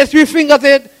 you say 3 fingers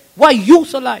at why you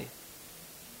so lie?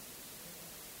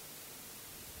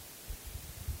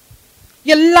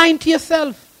 You're lying to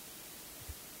yourself.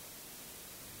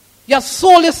 You have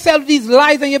sold yourself these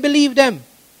lies and you believe them.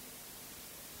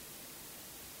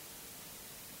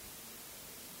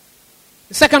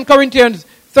 Second Corinthians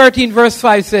 13 verse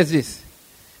 5 says this.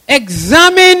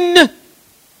 Examine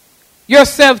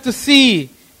yourself to see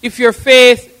if your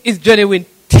faith is genuine.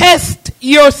 Test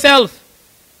yourself.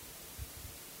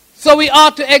 So we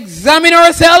ought to examine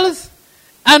ourselves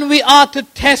and we ought to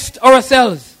test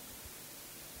ourselves.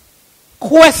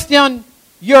 Question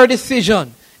your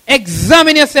decision.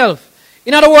 Examine yourself.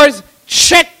 In other words,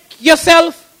 check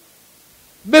yourself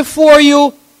before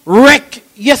you wreck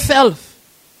yourself.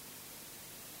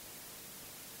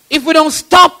 If we don't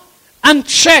stop and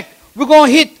check, we're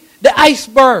going to hit the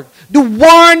iceberg. The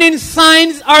warning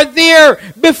signs are there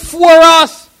before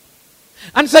us.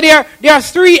 And so there are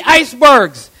 3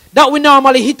 icebergs that we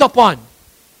normally hit upon.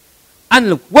 And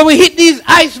look, when we hit these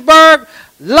icebergs,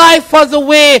 life has a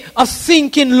way of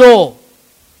sinking low.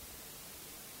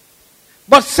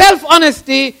 But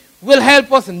self-honesty will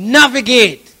help us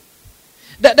navigate.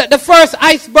 The first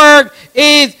iceberg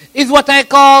is what I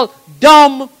call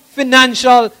dumb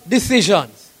financial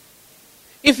decisions.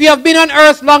 If you have been on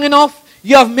earth long enough,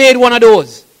 you have made one of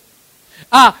those.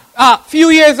 A few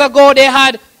years ago, they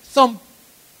had some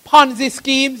Ponzi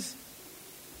schemes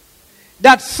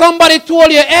that somebody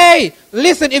told you, hey,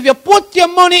 listen, if you put your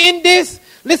money in this,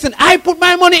 listen, I put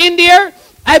my money in there,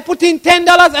 I put in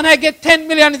 $10 and I get 10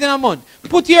 million in a month.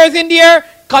 Put yours in there,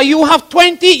 because you have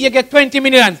 20, you get 20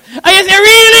 million. And you say,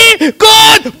 really?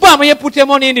 Good! Bam, and you put your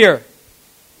money in there.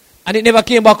 And it never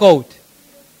came back out.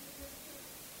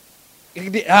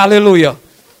 Hallelujah.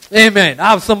 Amen.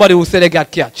 I have somebody who said they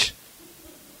got catch.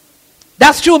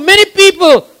 That's true. Many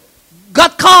people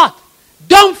got caught.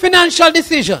 Dumb financial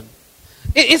decision.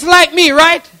 It's like me,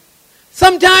 right?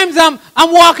 Sometimes I'm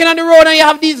walking on the road and you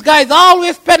have these guys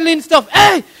always peddling stuff.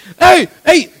 Hey,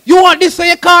 you want this for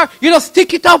your car? You just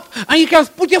stick it up and you can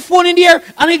put your phone in there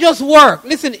and it just works.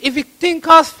 Listen, if your thing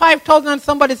costs 5,000 and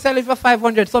somebody sell it for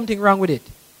 500, something wrong with it.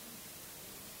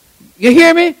 You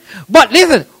hear me? But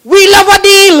listen, we love a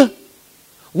deal.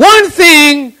 One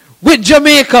thing with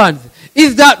Jamaicans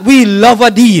is that we love a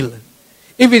deal.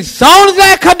 If it sounds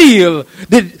like a deal,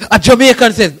 a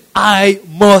Jamaican says, I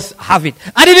must have it.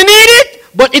 I didn't need it,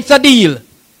 but it's a deal.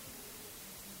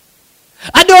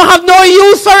 I don't have no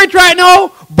use for it right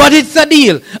now, but it's a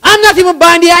deal. I'm not even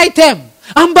buying the item.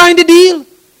 I'm buying the deal.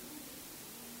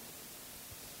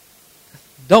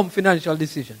 Dumb financial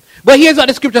decision. But here's what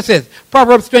the scripture says.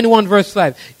 Proverbs 21 verse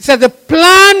 5. It says, the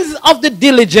plans of the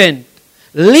diligent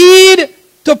lead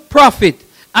to profit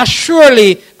as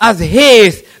surely as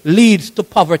haste leads to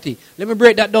poverty. Let me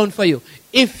break that down for you.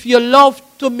 If you love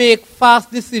to make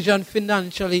fast decisions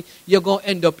financially, you're going to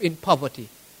end up in poverty.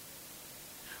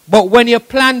 But when you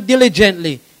plan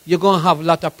diligently, you're going to have a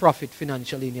lot of profit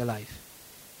financially in your life.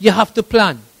 You have to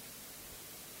plan.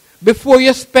 Before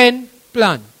you spend,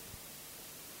 plan.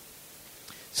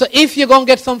 So if you're going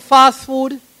to get some fast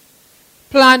food,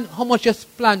 plan how much you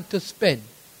plan to spend.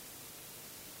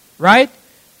 Right?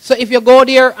 So if you go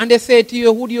there and they say to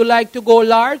you, would you like to go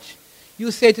large? You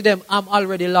say to them, I'm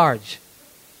already large.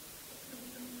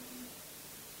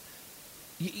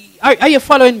 Are you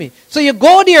following me? So you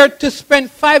go there to spend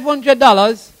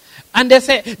 $500 and they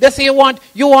say you want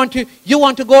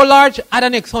to go large, add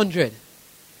an next 100.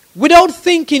 Without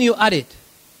thinking you add it.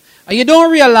 And you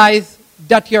don't realize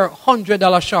that you're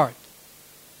 $100 short.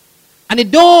 And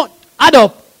it don't add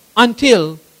up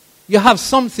until you have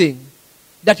something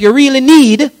that you really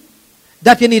need,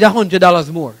 that you need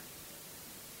 $100 more.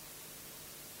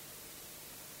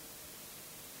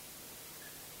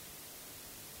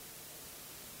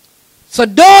 So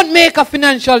don't make a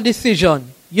financial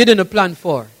decision you didn't plan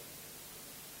for.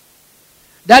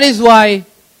 That is why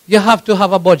you have to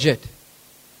have a budget.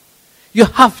 You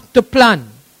have to plan.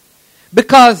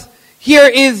 Because here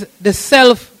is the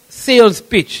self-sales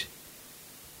pitch.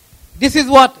 This is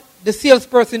what the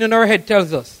salesperson in our head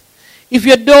tells us. If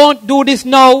you don't do this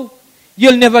now,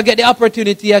 you'll never get the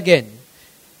opportunity again.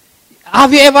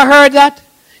 Have you ever heard that?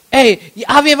 Hey,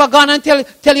 have you ever gone and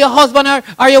tell your husband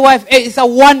or your wife, hey, it's a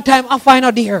one-time offer,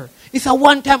 not dear. It's a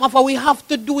one-time offer. We have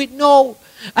to do it now.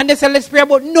 And they say, let's pray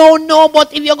about, no,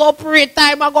 but if you go pray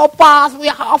time and go pass, we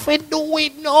have to do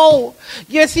it now.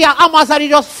 You see, Amazon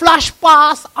just flash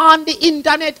pass on the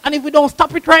internet. And if we don't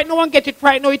stop it right now and get it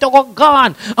right now, it'll go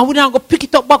gone. And we don't go pick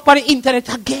it up back on the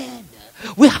internet again.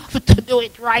 We have to do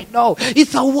it right now.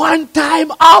 It's a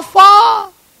one-time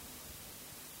offer.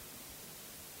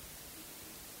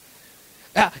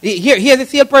 Here's a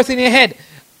salesperson in your head.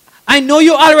 I know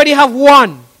you already have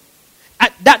one.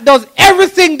 That does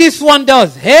everything this one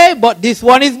does. Hey, but this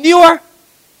one is newer.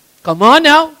 Come on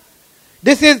now.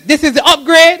 This is the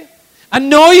upgrade. And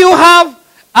now you have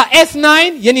a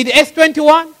S9. You need the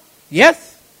S21.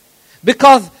 Yes.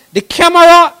 Because the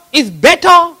camera is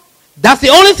better. That's the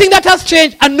only thing that has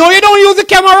changed. And no, you don't use the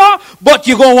camera, but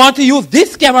you're going to want to use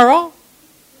this camera.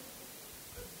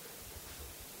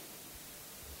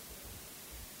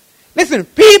 Listen,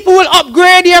 people will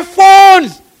upgrade their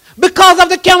phones because of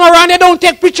the camera and they don't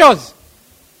take pictures.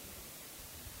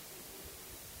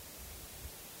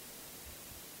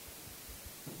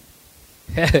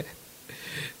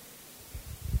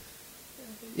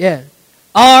 Yeah.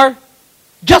 Or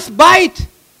just buy it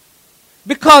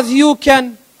because you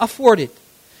can afford it.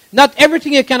 Not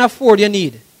everything you can afford you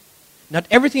need. Not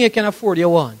everything you can afford you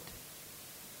want.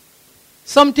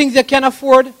 Some things you can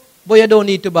afford, but you don't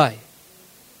need to buy.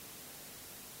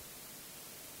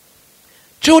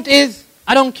 Truth is,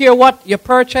 I don't care what you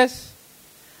purchase.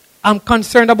 I'm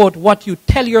concerned about what you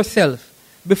tell yourself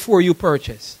before you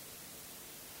purchase.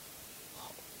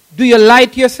 Do you lie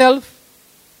to yourself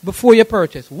before you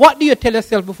purchase? What do you tell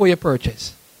yourself before you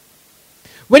purchase?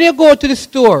 When you go to the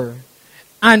store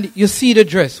and you see the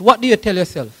dress, what do you tell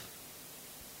yourself?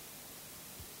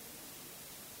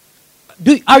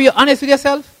 Are you honest with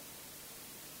yourself?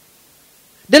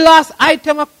 The last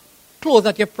item of clothes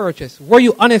that you purchased, were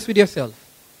you honest with yourself?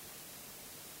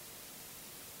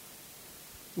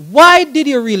 Why did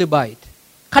you really buy it?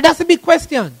 Because that's a big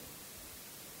question.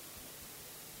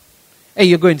 Hey,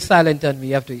 you're going silent on me.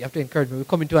 You have to encourage me. We're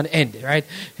coming to an end, right?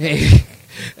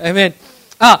 Amen.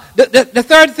 The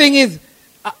third thing is,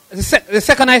 the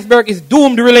second iceberg is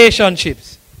doomed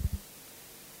relationships.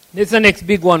 This is the next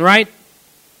big one, right?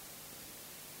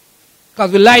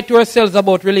 Because we lie to ourselves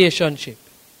about relationship.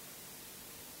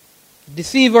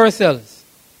 Deceive ourselves.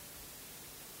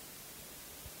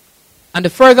 And the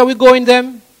further we go in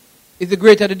them, is the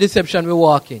greater the deception we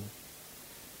walk in.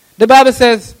 The Bible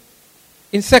says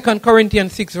in 2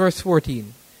 Corinthians 6 verse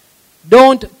 14,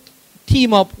 don't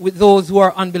team up with those who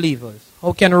are unbelievers.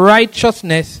 How can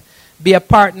righteousness be a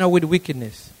partner with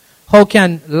wickedness? How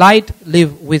can light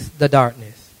live with the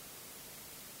darkness?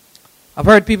 I've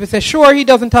heard people say, sure, he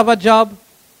doesn't have a job,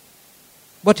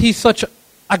 but he's such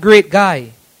a great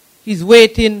guy. He's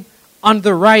waiting on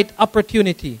the right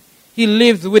opportunity. He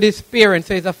lives with his parents,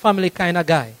 so he's a family kind of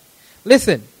guy.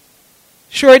 Listen,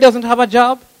 sure he doesn't have a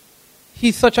job.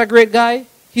 He's such a great guy.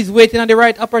 He's waiting on the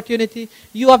right opportunity.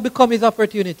 You have become his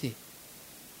opportunity.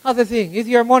 How's the thing? Is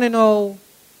your money now?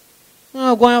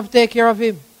 Oh, going to have to take care of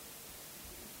him.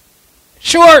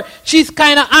 Sure, she's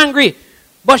kind of angry,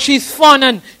 but she's fun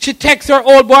and she texts her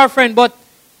old boyfriend. But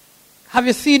have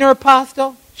you seen her,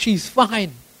 Pastor? She's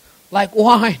fine, like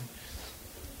wine.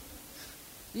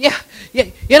 Yeah,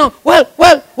 you know, well,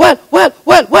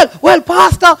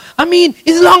 Pastor, I mean,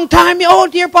 it's a long time you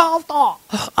out here, Pastor.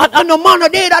 And no man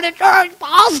of day at the church,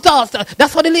 Pastor.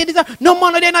 That's what the ladies are. No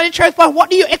man of day at the church, but what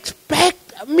do you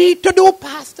expect me to do,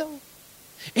 Pastor?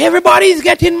 Everybody's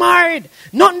getting married.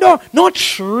 No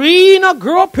tree, no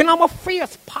grow up in my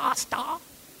face, Pastor.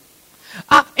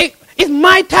 It's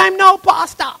my time now,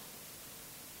 Pastor.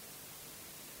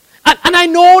 And I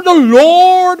know the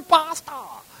Lord, Pastor.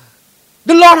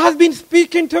 The Lord has been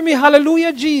speaking to me.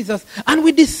 Hallelujah, Jesus. And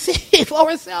we deceive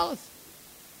ourselves.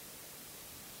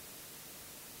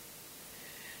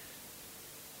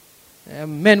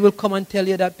 Men will come and tell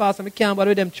you that, Pastor, I can't bother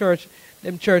with them church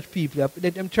people,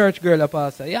 them church girl,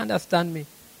 Pastor. You understand me?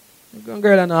 Them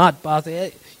girl are not hot,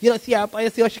 Pastor. You don't see her, you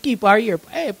see how she keep her ear.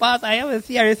 Hey, Pastor, I haven't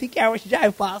seen her. You see how she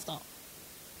drive, Pastor.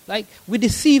 Like, we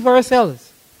deceive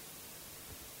ourselves.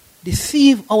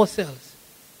 Deceive ourselves.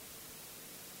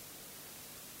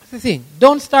 The thing.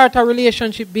 Don't start a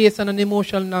relationship based on an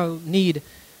emotional need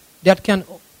that can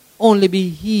only be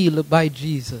healed by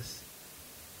Jesus.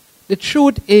 The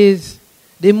truth is,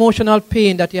 the emotional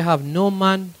pain that you have, no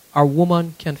man or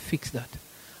woman can fix that.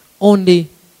 Only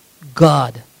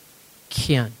God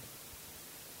can.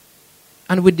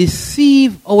 And we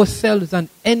deceive ourselves and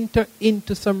enter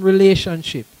into some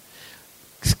relationship.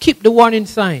 Skip the warning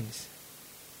signs.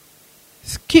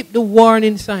 Skip the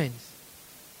warning signs.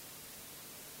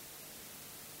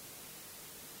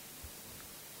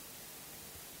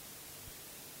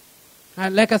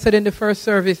 Like I said in the first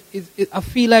service, I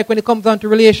feel like when it comes down to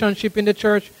relationship in the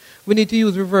church, we need to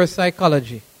use reverse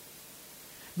psychology.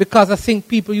 Because I think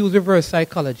people use reverse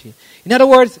psychology. In other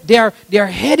words, they are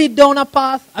headed down a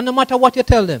path, and no matter what you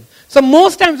tell them. So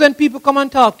most times when people come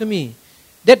and talk to me,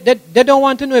 they don't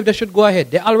want to know if they should go ahead.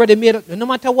 They already made it. No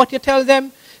matter what you tell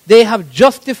them, they have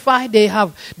justified, they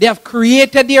have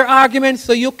created their arguments,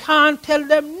 so you can't tell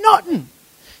them nothing.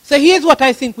 So here's what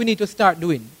I think we need to start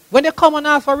doing. When they come and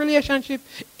ask for a relationship,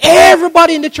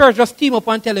 everybody in the church just team up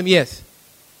and tell them yes.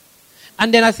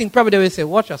 And then I think probably they will say,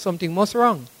 watch out, something must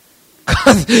wrong.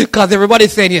 Because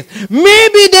everybody's saying yes.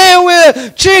 Maybe they will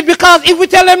change because if we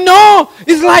tell them no,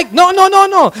 it's like, no.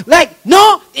 Like,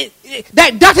 no,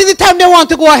 that is the time they want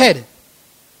to go ahead.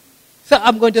 So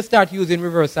I'm going to start using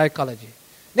reverse psychology.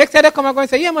 Next time they come, I'm going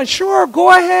to say, yeah, man, sure, go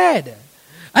ahead.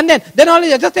 And then only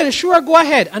just tell them, sure, go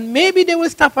ahead. And maybe they will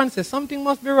stop and say, something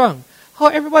must be wrong. How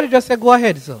everybody just say, go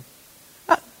ahead, so.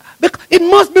 It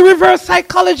must be reverse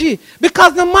psychology.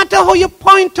 Because no matter how you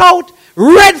point out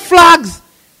red flags,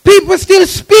 people still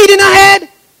speeding ahead.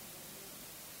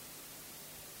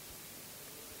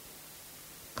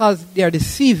 Because they are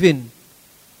deceiving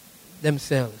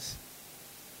themselves.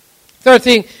 Third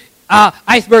thing,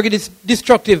 iceberg is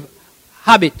destructive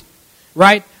habit.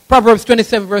 Right? Proverbs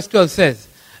 27 verse 12 says,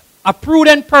 a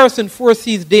prudent person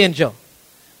foresees danger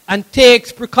and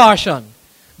takes precaution.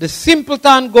 The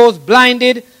simpleton goes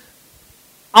blindly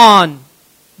on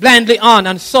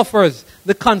and suffers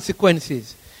the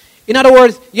consequences. In other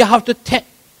words, you have to take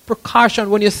precaution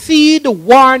when you see the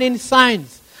warning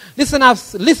signs. Listen, I've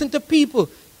listened to people.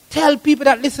 Tell people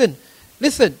that, listen,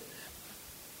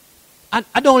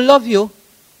 I don't love you,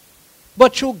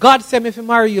 but through God said me if you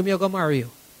marry you, I'm going to marry you.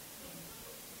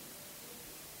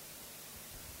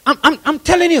 I'm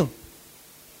telling you.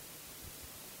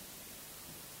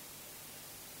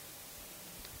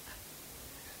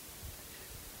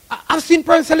 I've seen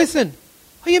persons say, listen,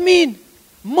 what do you mean?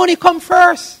 Money come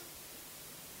first.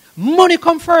 Money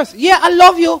come first. Yeah, I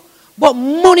love you, but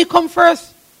money come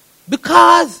first.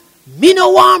 Because me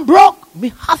no want broke.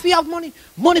 Me have to have money.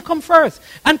 Money come first.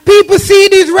 And people see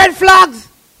these red flags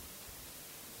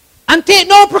and take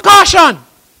no precaution.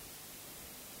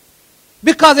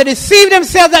 Because they deceive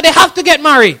themselves that they have to get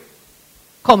married.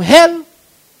 Come hell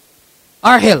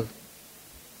or hell.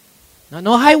 Now,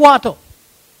 no high water.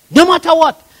 No matter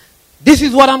what. This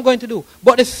is what I'm going to do.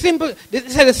 But the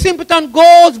simpleton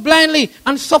goes blindly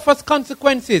and suffers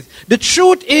consequences. The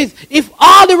truth is, if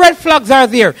all the red flags are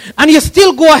there and you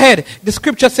still go ahead, the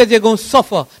scripture says you're going to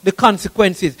suffer the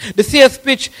consequences. The sales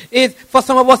pitch is, for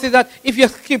some of us, is that if you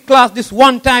skip class this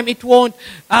one time, it won't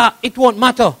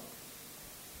matter.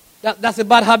 That's a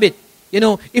bad habit. You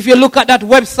know, if you look at that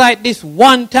website this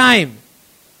one time,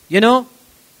 you know,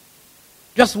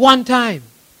 just one time.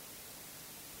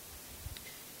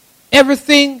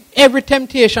 Every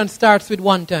temptation starts with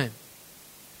one time.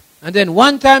 And then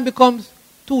one time becomes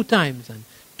 2 times. And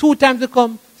 2 times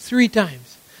become 3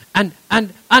 times. And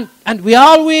we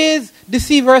always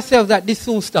deceive ourselves that this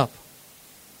soon stop.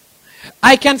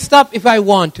 I can stop if I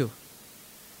want to.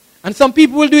 And some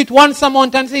people will do it once a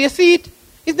month and say, you see it?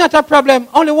 It's not a problem.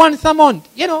 Only once a month.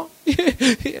 You know.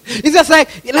 It's just like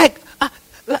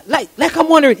I'm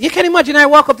wondering, you can imagine I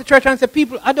walk up to church and say,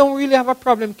 people, I don't really have a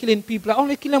problem killing people. I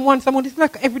only kill them once a month. It's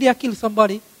like every day I kill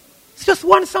somebody. It's just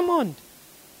once a month.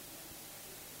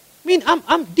 I mean,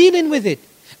 I'm dealing with it.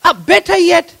 Better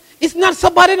yet, it's not so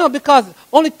bad enough because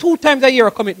only 2 times a year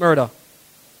I commit murder.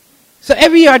 So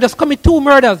every year I just commit 2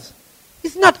 murders.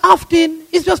 It's not often.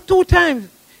 It's just 2 times.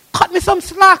 Cut me some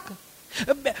slack.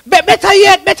 Better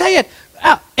yet.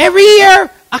 Every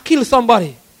year I kill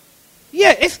somebody.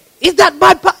 Yeah, is that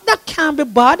bad? That can't be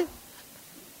bad.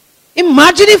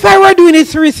 Imagine if I were doing it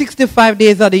 365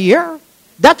 days of the year.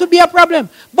 That would be a problem.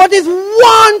 But it's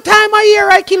 1 time a year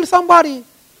I kill somebody.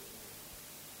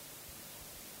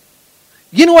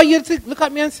 You know what you look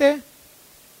at me and say?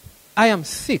 I am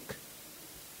sick.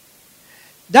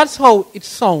 That's how it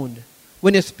sounds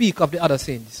when you speak of the other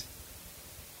sins.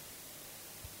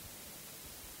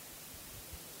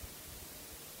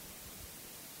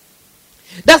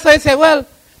 That's why I say, well,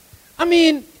 I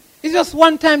mean, it's just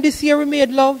 1 time this year we made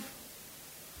love.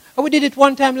 And we did it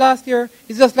 1 time last year.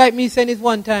 It's just like me saying it's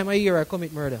 1 time a year I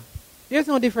commit murder. There's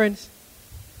no difference.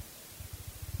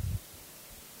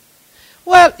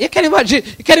 Well, you can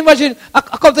imagine I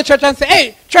come to church and say,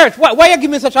 hey, church, why you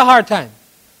give me such a hard time?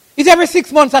 It's every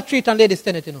 6 months I treat and ladies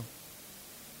tenant, you know.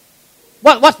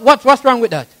 What's wrong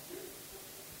with that?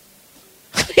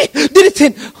 Did it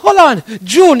in, hold on,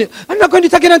 June. I'm not going to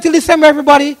take it until December,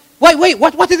 everybody. Wait,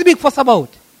 what is the big fuss about?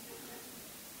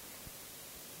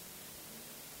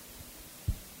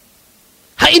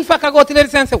 In fact, I go to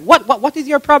ladies and say, what is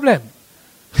your problem?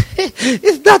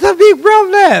 It's not a big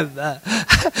problem.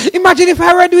 Imagine if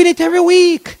I were doing it every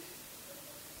week.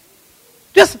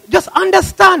 Just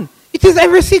understand. It is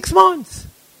every 6 months.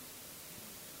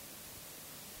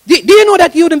 Do you know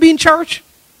that you wouldn't be in church?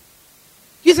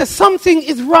 You say something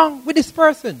is wrong with this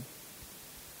person.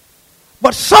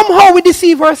 But somehow we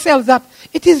deceive ourselves that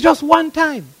it is just 1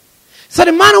 time. So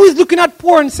the man who is looking at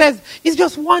porn says, it's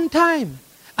just 1 time.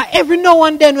 Every now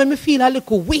and then when we feel a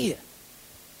little weird,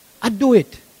 I do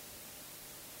it.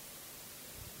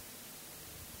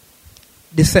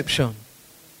 Deception.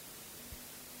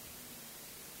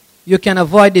 You can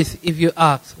avoid this if you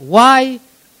ask, why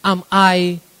am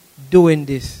I doing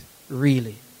this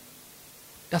really?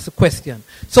 That's the question.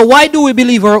 So why do we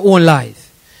believe our own lies?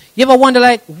 You ever wonder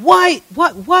like, why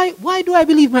do I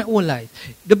believe my own lies?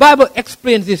 The Bible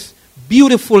explains this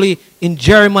beautifully in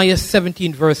Jeremiah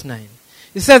 17 verse 9.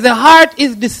 It says the heart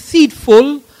is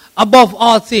deceitful above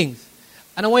all things.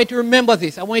 And I want you to remember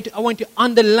this. I want you to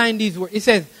underline these words. It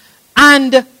says,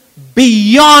 and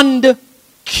beyond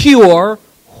cure,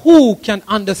 who can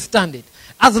understand it?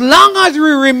 As long as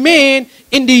we remain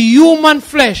in the human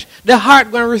flesh, the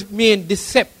heart will remain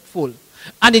deceitful.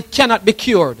 And it cannot be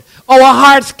cured. Our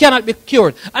hearts cannot be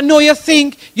cured. I know you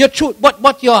think you're true,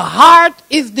 but your heart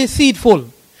is deceitful.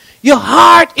 Our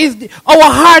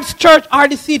hearts, church, are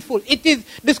deceitful. It is,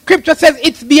 the scripture says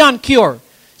it's beyond cure.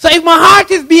 So if my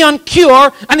heart is beyond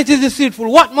cure and it is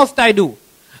deceitful, what must I do?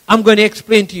 I'm going to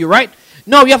explain to you, right?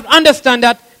 Now you have to understand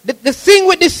that the thing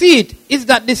with deceit is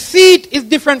that deceit is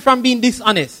different from being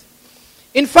dishonest.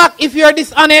 In fact, if you're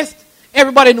dishonest,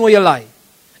 everybody know you lie.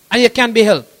 And you can't be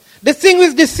helped. The thing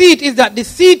with deceit is that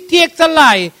deceit takes a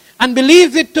lie and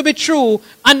believes it to be true,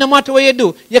 and no matter what you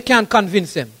do, you can't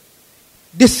convince them.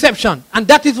 Deception. And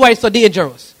that is why it's so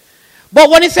dangerous. But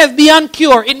when it says beyond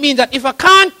cure, it means that if I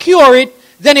can't cure it,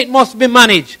 then it must be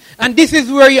managed. And this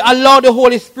is where you allow the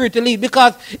Holy Spirit to lead.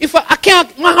 Because if I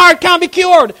can't, my heart can't be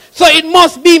cured. So it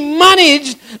must be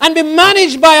managed, and be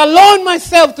managed by allowing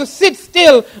myself to sit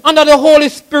still under the Holy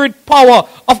Spirit power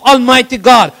of Almighty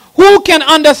God. Who can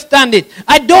understand it?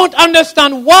 I don't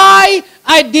understand why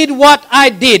I did what I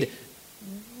did.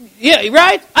 Yeah,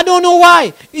 right? I don't know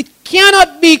why. It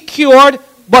cannot be cured,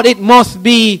 but it must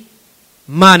be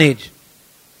managed.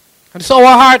 And so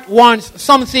our heart wants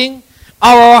something.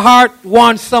 Our heart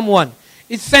wants someone.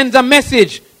 It sends a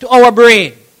message to our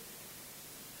brain.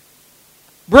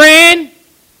 Brain,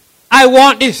 I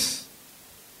want this.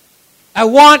 I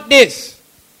want this.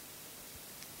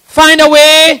 Find a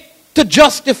way to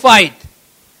justify it.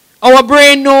 Our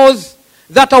brain knows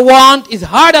that a want is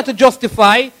harder to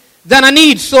justify than a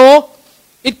need. So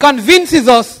it convinces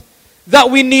us that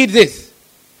we need this.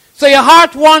 So your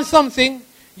heart wants something.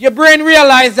 Your brain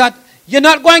realizes that you're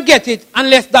not going to get it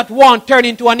unless that want turns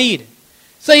into a need.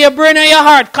 So your brain and your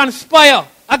heart conspire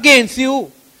against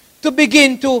you to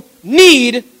begin to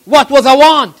need what was a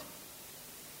want.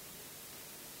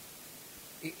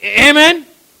 Amen?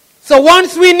 So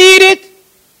once we need it,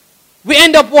 we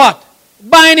end up what?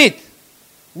 Buying it.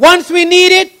 Once we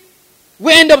need it,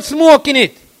 we end up smoking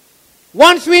it.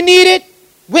 Once we need it,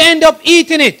 we end up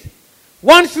eating it.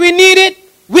 Once we need it,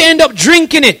 we end up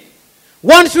drinking it.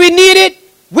 Once we need it,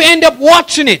 we end up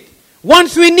watching it.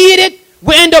 Once we need it,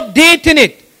 we end up dating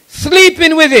it,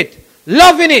 sleeping with it,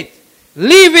 loving it,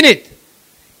 leaving it,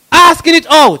 asking it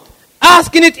out,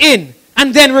 asking it in,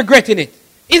 and then regretting it.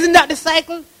 Isn't that the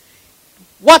cycle?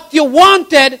 What you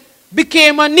wanted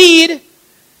became a need,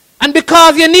 and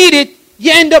because you need it,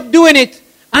 you end up doing it,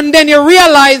 and then you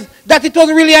realize that it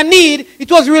wasn't really a need,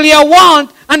 it was really a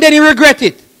want, and then you regret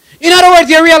it. In other words,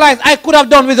 you realize I could have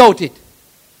done without it.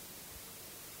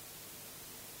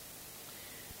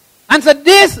 And so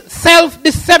this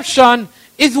self-deception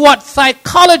is what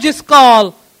psychologists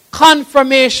call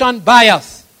confirmation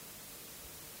bias.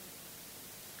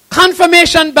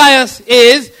 Confirmation bias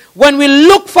is when we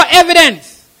look for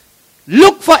evidence,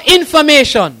 look for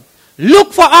information,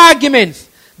 look for arguments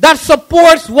that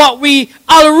supports what we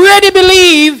already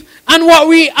believe and what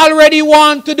we already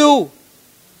want to do.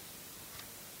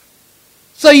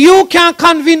 So you can't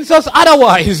convince us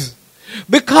otherwise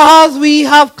because we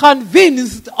have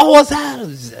convinced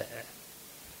ourselves.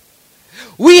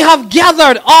 We have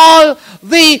gathered all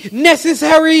the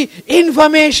necessary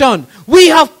information. We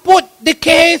have put the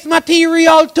case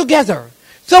material together.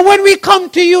 So when we come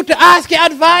to you to ask your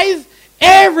advice,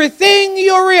 everything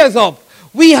you raise up,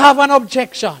 we have an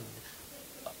objection.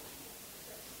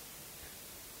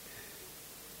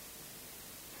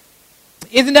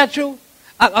 Isn't that true?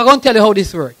 I'm going to tell you how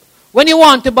this works. When you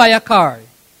want to buy a car,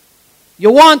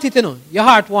 you want it, your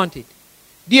heart wants it.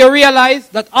 Do you realize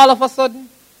that all of a sudden,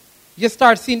 you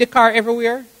start seeing the car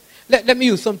everywhere? Let me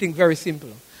use something very simple.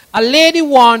 A lady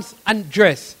wants a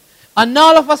dress, and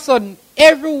all of a sudden,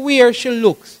 everywhere she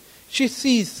looks, she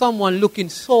sees someone looking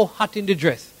so hot in the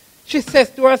dress. She says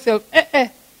to herself,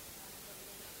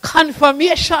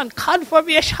 confirmation,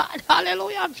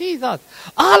 hallelujah, Jesus.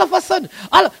 All of a sudden,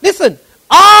 listen,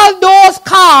 all those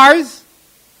cars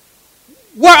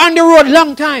were on the road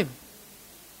long time.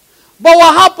 But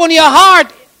what happened, your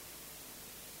heart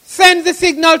sends the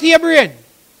signal to your brain.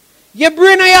 your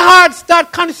brain and your heart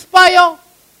start conspire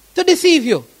to deceive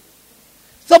you.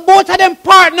 So both of them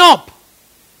partner up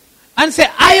and say,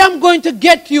 I am going to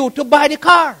get you to buy the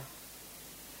car.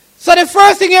 So the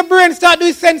first thing your brain start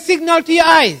doing is send signal to your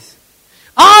eyes.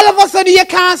 All of a sudden you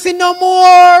can't see no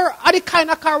more of the kind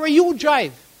of car where you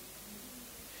drive.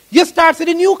 You start with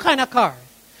the new kind of car.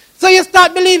 So you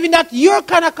start believing that your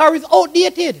kind of car is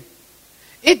outdated.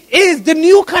 It is the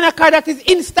new kind of car that is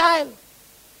in style.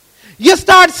 You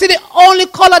start seeing the only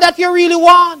color that you really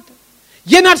want.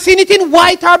 You're not seeing it in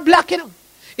white or black, you know.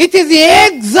 It is the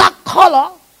exact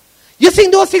color. You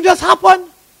think those things just happen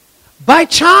by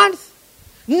chance?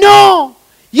 No.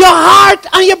 Your heart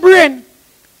and your brain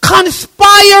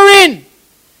conspiring,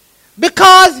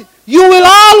 because you will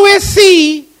always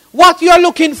see what you're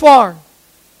looking for.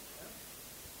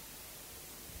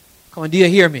 Come on, do you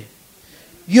hear me?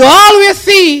 You always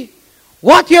see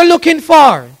what you're looking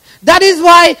for. That is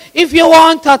why if you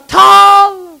want a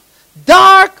tall,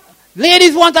 dark,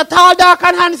 ladies want a tall, dark,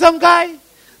 and handsome guy,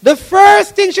 the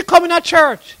first thing she come in a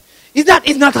church is that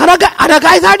it's not other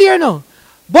guys are there now.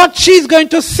 But she's going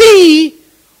to see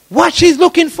what she's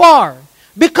looking for.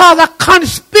 Because a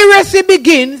conspiracy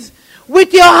begins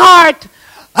with your heart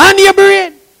and your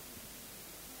brain.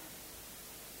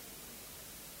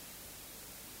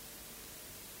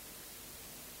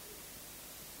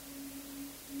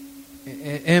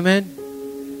 Amen.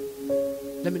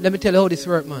 Let me tell you how this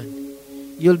works, man.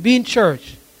 You'll be in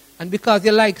church, and because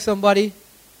you like somebody,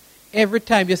 every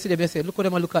time you see them, you say, look at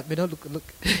them and look at me. Don't look.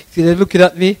 See them looking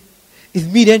at me? It's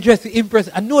me they're interested to impress.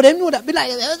 I know them know that. Be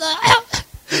like,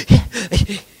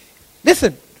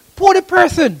 listen, poor the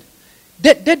person.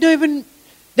 They don't even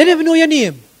know your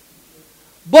name.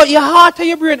 But your heart and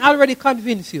your brain already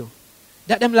convince you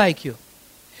that them like you.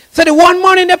 So the one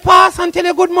morning they pass and tell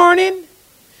you good morning,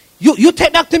 you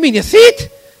take that to me. You see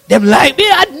it? Them like me.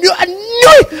 I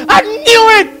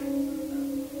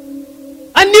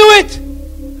knew it.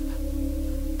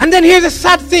 And then here's the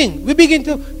sad thing. We begin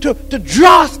to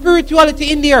draw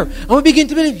spirituality in there. And we begin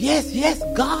to believe, yes,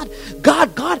 God,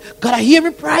 I hear me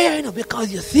prayer, you know,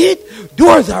 because you see it,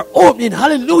 doors are opening.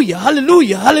 Hallelujah,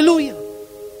 hallelujah, hallelujah.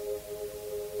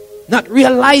 Not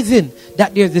realizing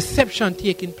that there's deception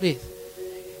taking place.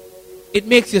 It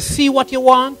makes you see what you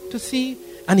want to see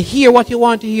and hear what you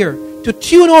want to hear. To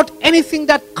tune out anything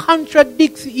that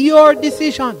contradicts your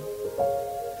decision.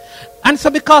 And so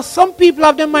because some people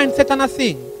have their mind set on a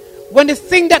thing, when the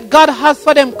thing that God has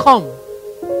for them come,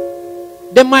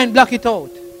 their mind block it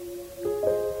out.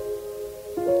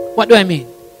 What do I mean?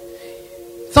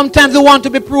 Sometimes we want to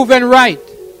be proven right.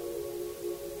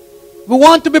 We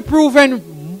want to be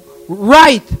proven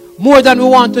right more than we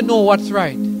want to know what's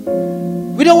right.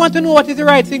 We don't want to know what is the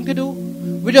right thing to do.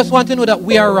 We just want to know that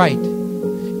we are right.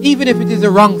 Even if it is the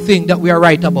wrong thing that we are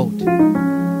right about.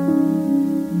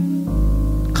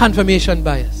 Confirmation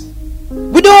bias.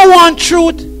 We don't want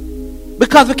truth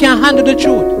because we can't handle the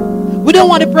truth. We don't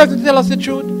want the person to tell us the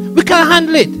truth. We can't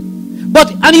handle it.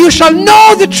 And you shall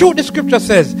know the truth, the scripture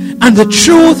says, and the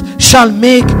truth shall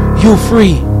make you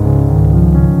free.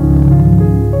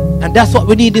 And that's what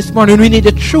we need this morning. We need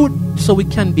the truth so we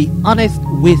can be honest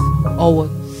with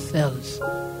ourselves.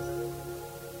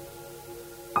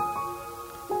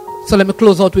 So let me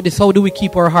close out with this. How do we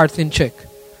keep our hearts in check?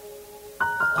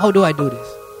 How do I do this?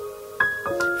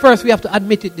 First, we have to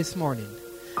admit it this morning.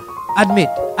 Admit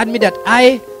that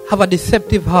I have a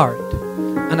deceptive heart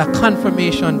and a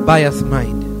confirmation bias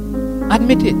mind.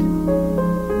 Admit it.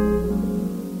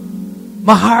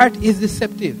 My heart is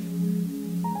deceptive.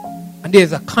 And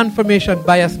there's a confirmation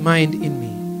bias mind in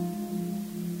me.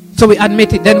 So we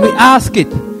admit it. Then we ask it.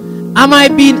 Am I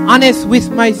being honest with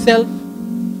myself?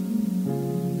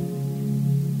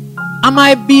 Am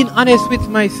I being honest with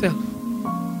myself?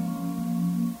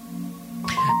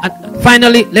 And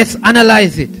finally, let's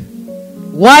analyze it.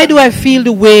 Why do I feel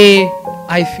the way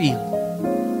I feel?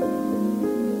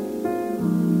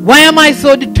 Why am I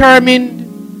so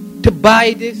determined to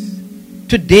buy this,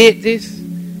 to date this,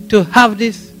 to have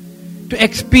this, to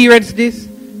experience this,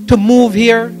 to move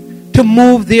here, to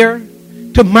move there,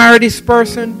 to marry this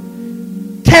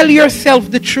person? Tell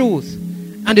yourself the truth,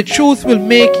 and the truth will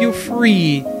make you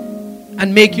free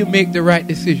and make you make the right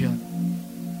decision.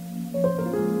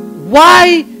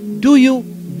 Why do you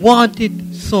want it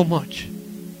so much?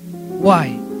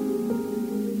 Why?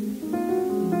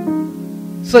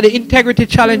 So the integrity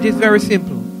challenge is very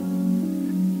simple.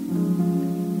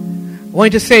 I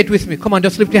want you to say it with me. Come on,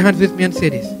 just lift your hands with me and say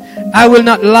this. I will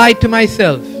not lie to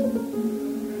myself,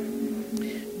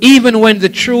 even when the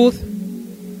truth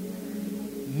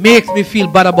makes me feel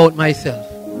bad about myself.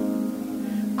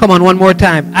 Come on, one more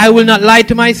time. I will not lie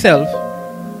to myself,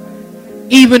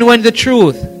 even when the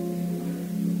truth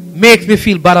makes me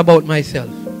feel bad about myself.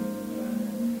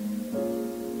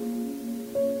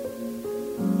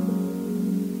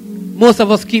 Most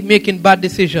of us keep making bad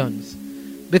decisions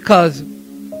because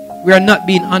we are not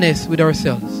being honest with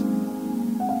ourselves.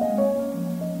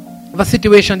 Of a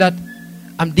situation that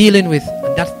I'm dealing with,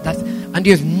 and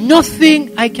there's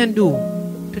nothing I can do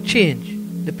to change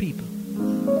the people.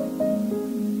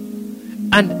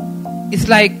 And it's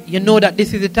like you know that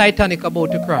this is the Titanic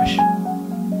about to crash,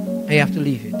 and you have to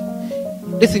leave it.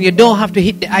 Listen, you don't have to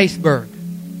hit the iceberg,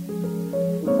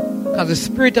 because the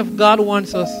Spirit of God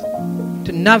wants us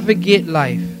to navigate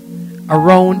life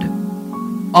around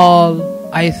all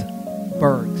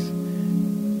icebergs.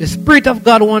 The Spirit of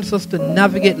God wants us to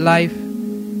navigate life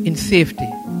in safety,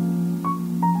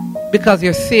 because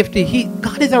your safety,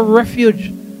 God is a refuge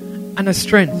and a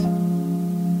strength.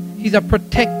 He's a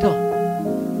protector.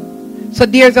 So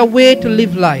there's a way to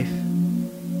live life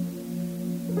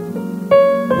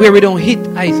where we don't hit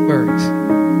icebergs,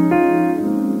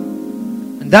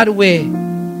 and that way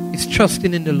is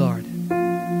trusting in the Lord,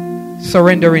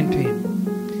 surrendering to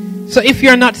Him. So if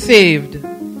you're not saved,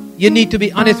 you need to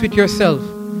be honest with yourself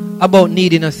about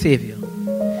needing a Savior.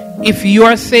 If you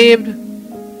are saved,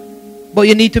 but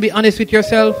you need to be honest with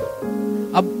yourself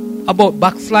about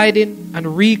backsliding and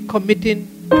recommitting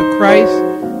to Christ,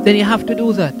 then you have to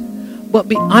do that. But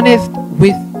be honest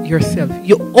with yourself.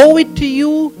 You owe it to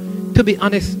you to be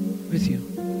honest with you.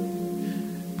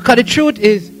 Because the truth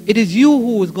is, it is you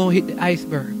who is going to hit the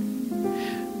iceberg.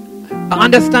 I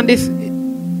understand this.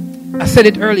 I said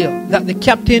it earlier, that the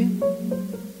captain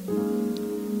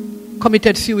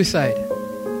committed suicide.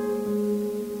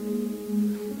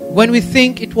 When we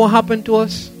think it won't happen to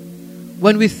us,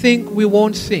 when we think we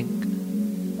won't sink,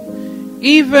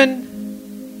 even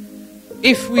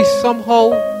if we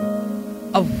somehow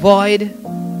avoid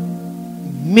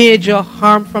major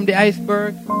harm from the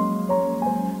iceberg,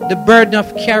 the burden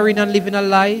of carrying and living a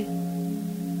lie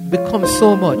becomes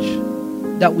so much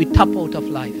that we tap out of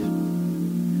life,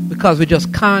 because we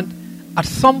just can't. At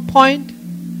some point,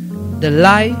 the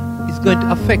lie is going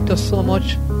to affect us so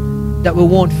much that we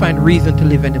won't find reason to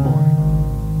live anymore.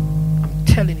 I'm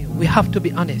telling you, we have to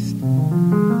be honest.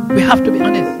 We have to be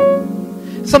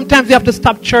honest. Sometimes we have to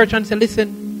stop church and say,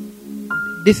 listen,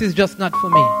 this is just not for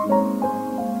me.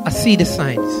 I see the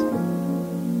signs.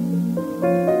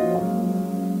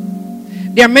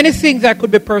 There are many things I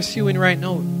could be pursuing right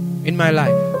now in my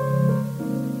life,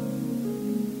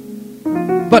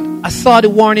 but I saw the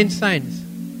warning signs.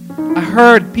 I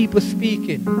heard people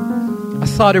speaking. I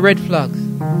saw the red flags,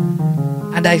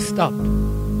 and I stopped.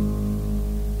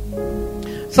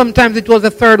 Sometimes it was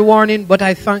a third warning, but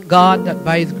I thank God that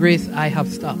by His grace I have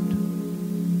stopped.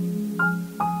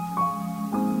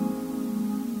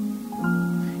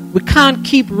 We can't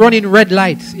keep running red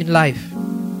lights in life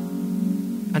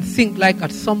and think like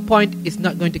at some point it's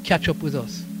not going to catch up with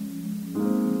us.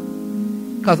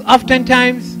 Because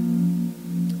oftentimes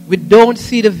we don't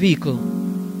see the vehicle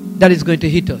that is going to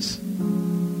hit us.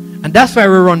 And that's why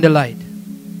we run the light.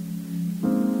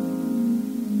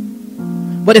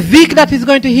 But the vehicle that is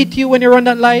going to hit you when you run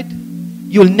that light,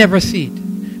 you'll never see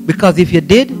it. Because if you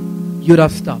did, you'd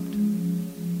have stopped.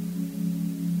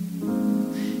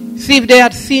 See, if they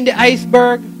had seen the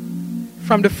iceberg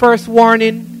from the first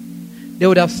warning, they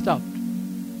would have stopped.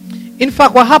 In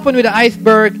fact, what happened with the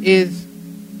iceberg is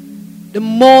the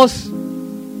most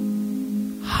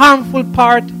harmful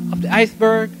part of the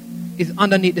iceberg is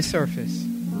underneath the surface.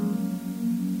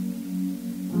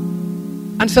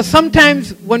 And so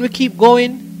sometimes when we keep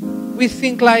going, we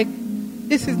think like,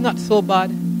 this is not so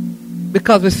bad,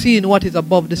 because we're seeing what is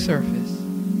above the surface.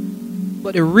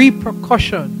 But the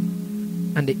repercussion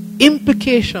and the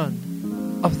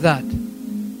implication of that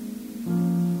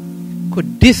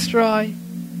could destroy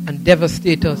and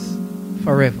devastate us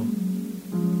forever.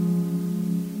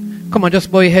 Come on,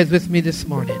 just bow your heads with me this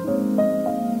morning.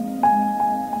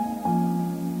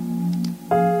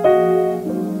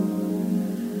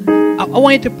 I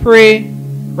want you to pray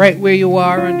right where you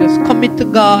are and just commit to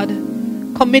God.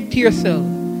 Commit to yourself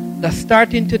that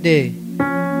starting today,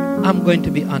 I'm going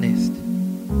to be honest.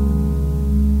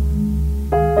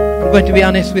 I'm going to be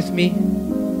honest with me.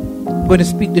 I'm going to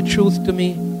speak the truth to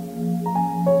me.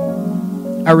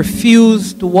 I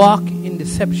refuse to walk in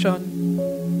deception.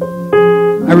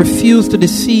 I refuse to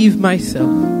deceive myself.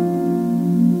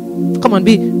 Come on,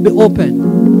 be open.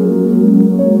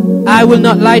 I will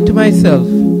not lie to myself,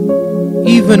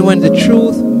 even when the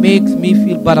truth makes me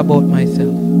feel bad about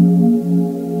myself.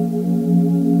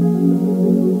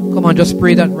 Come on, just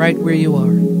pray that right where you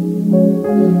are.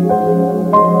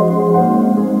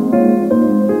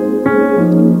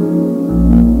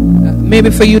 Maybe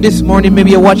for you this morning,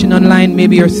 maybe you're watching online,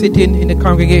 maybe you're sitting in the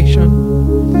congregation,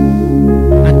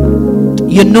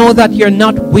 and you know that you're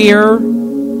not where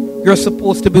you're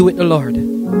supposed to be with the Lord.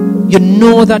 You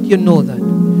know that,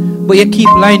 but you keep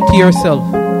lying to yourself.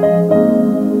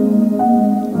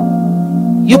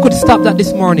 You could stop that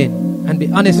this morning and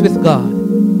be honest with God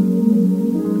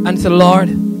and say, Lord,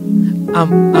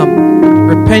 I'm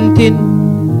repenting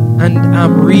and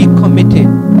I'm recommitting.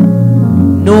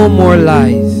 No more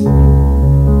lies.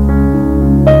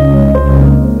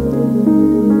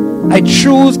 I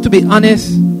choose to be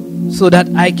honest so that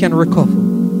I can recover.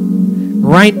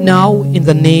 Right now, in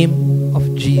the name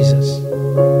of Jesus.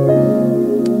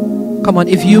 Come on,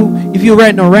 if you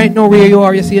right now where you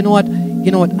are, you say, you know what,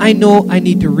 I know I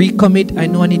need to recommit. I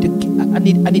know I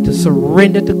need to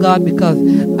surrender to God, because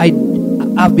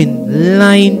I've been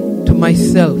lying to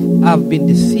myself. I've been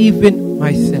deceiving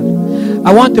myself.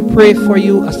 I want to pray for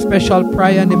you a special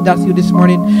prayer, and if that's you this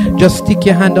morning, just stick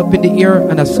your hand up in the air,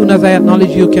 and as soon as I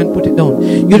acknowledge you can put it down.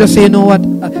 You just say, you know what,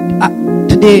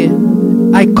 today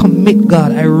I commit,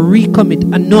 God, I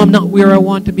recommit. I know I'm not where I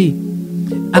want to be,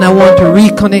 and I want to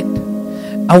reconnect.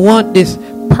 I want this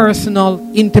personal,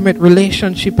 intimate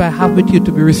relationship I have with you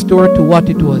to be restored to what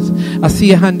it was. I see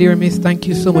your hand there, miss. Thank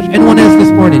you so much. Anyone else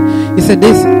this morning? You said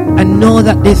this, I know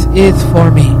that this is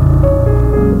for me.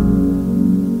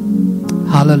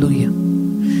 Hallelujah.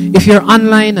 If you're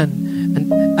online and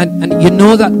you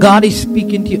know that God is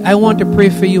speaking to you, I want to pray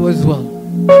for you as well.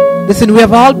 Listen, we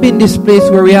have all been this place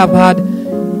where we have had,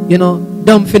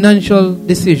 dumb financial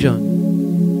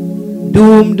decision,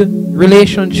 doomed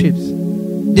relationships,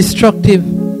 destructive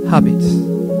habits.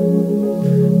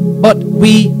 But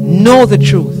we know the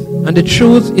truth, and the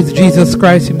truth is Jesus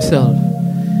Christ himself,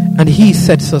 and he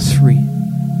sets us free.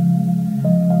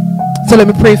 So let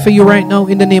me pray for you right now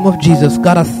in the name of Jesus.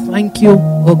 God, I thank you,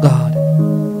 oh God,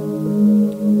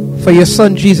 for your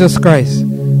son Jesus Christ,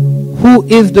 who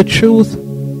is the truth,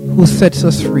 who sets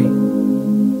us free.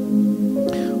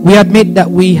 We admit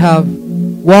that we have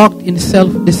walked in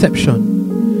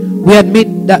self-deception. We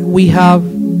admit that we have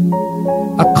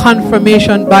a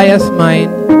confirmation bias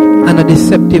mind and a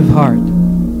deceptive heart.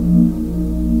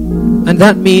 And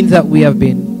that means that we have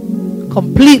been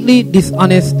completely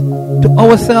dishonest to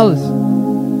ourselves.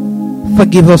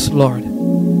 Forgive us, Lord.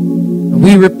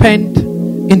 We repent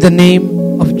in the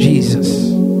name of Jesus.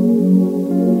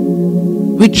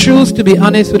 We choose to be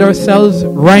honest with ourselves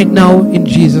right now in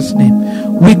Jesus' name.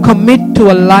 We commit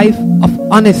to a life of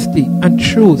honesty and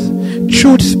truth.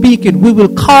 Truth speaking, we will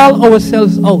call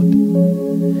ourselves out.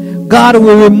 God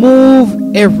will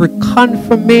remove every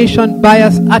confirmation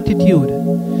bias attitude,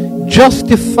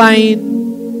 justifying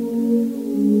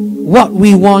what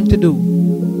we want to do.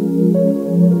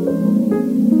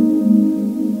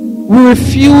 We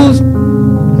refuse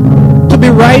to be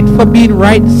right for being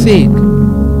right's sake,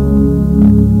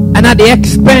 and at the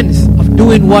expense of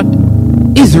doing what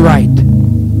is right.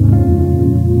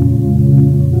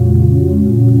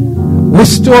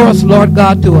 Restore us, Lord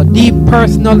God, to a deep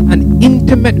personal and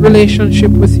intimate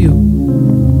relationship with you,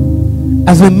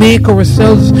 as we make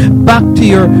ourselves back to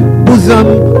your bosom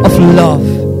of love.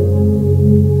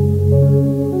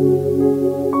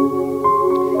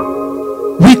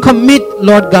 We commit,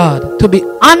 Lord God, to be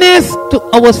honest to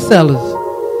ourselves,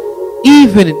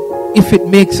 even if it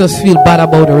makes us feel bad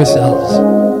about ourselves.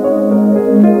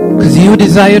 Because you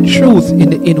desire truth in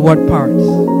the inward parts.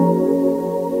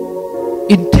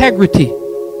 Integrity.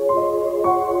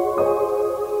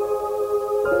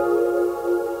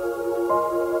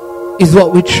 Is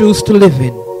what we choose to live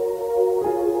in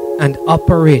and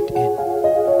operate in.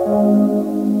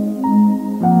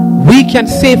 We can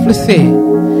safely say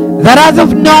that as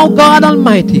of now, God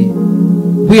Almighty,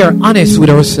 we are honest with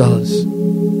ourselves.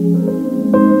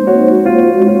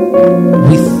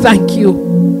 We thank you.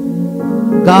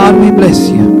 God, we bless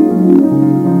you.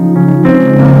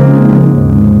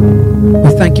 We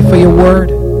thank you for your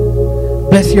word.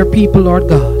 Bless your people, Lord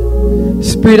God.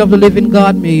 Spirit of the living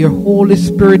God, may your Holy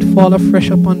Spirit fall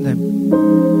afresh upon them.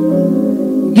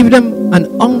 Give them an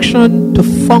unction to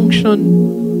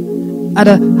function at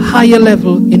a higher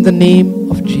level in the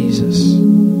name of Jesus.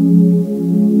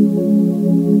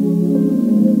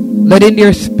 Let in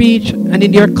their speech and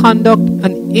in their conduct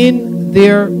and in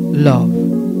their love,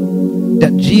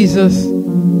 that Jesus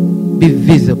be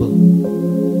visible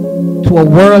to a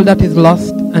world that is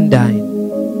lost and dying.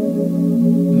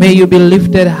 May you be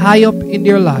lifted high up in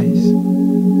their lives,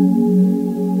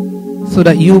 so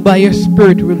that you by your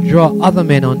Spirit will draw other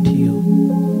men unto you.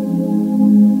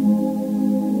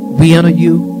 We honor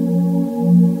you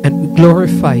and we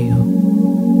glorify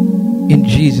you. In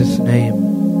Jesus' name.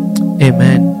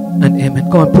 Amen and amen.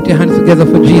 Come on, put your hands together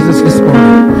for Jesus this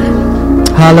morning.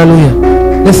 Hallelujah.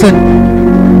 Listen,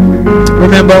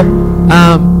 remember,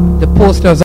 the posters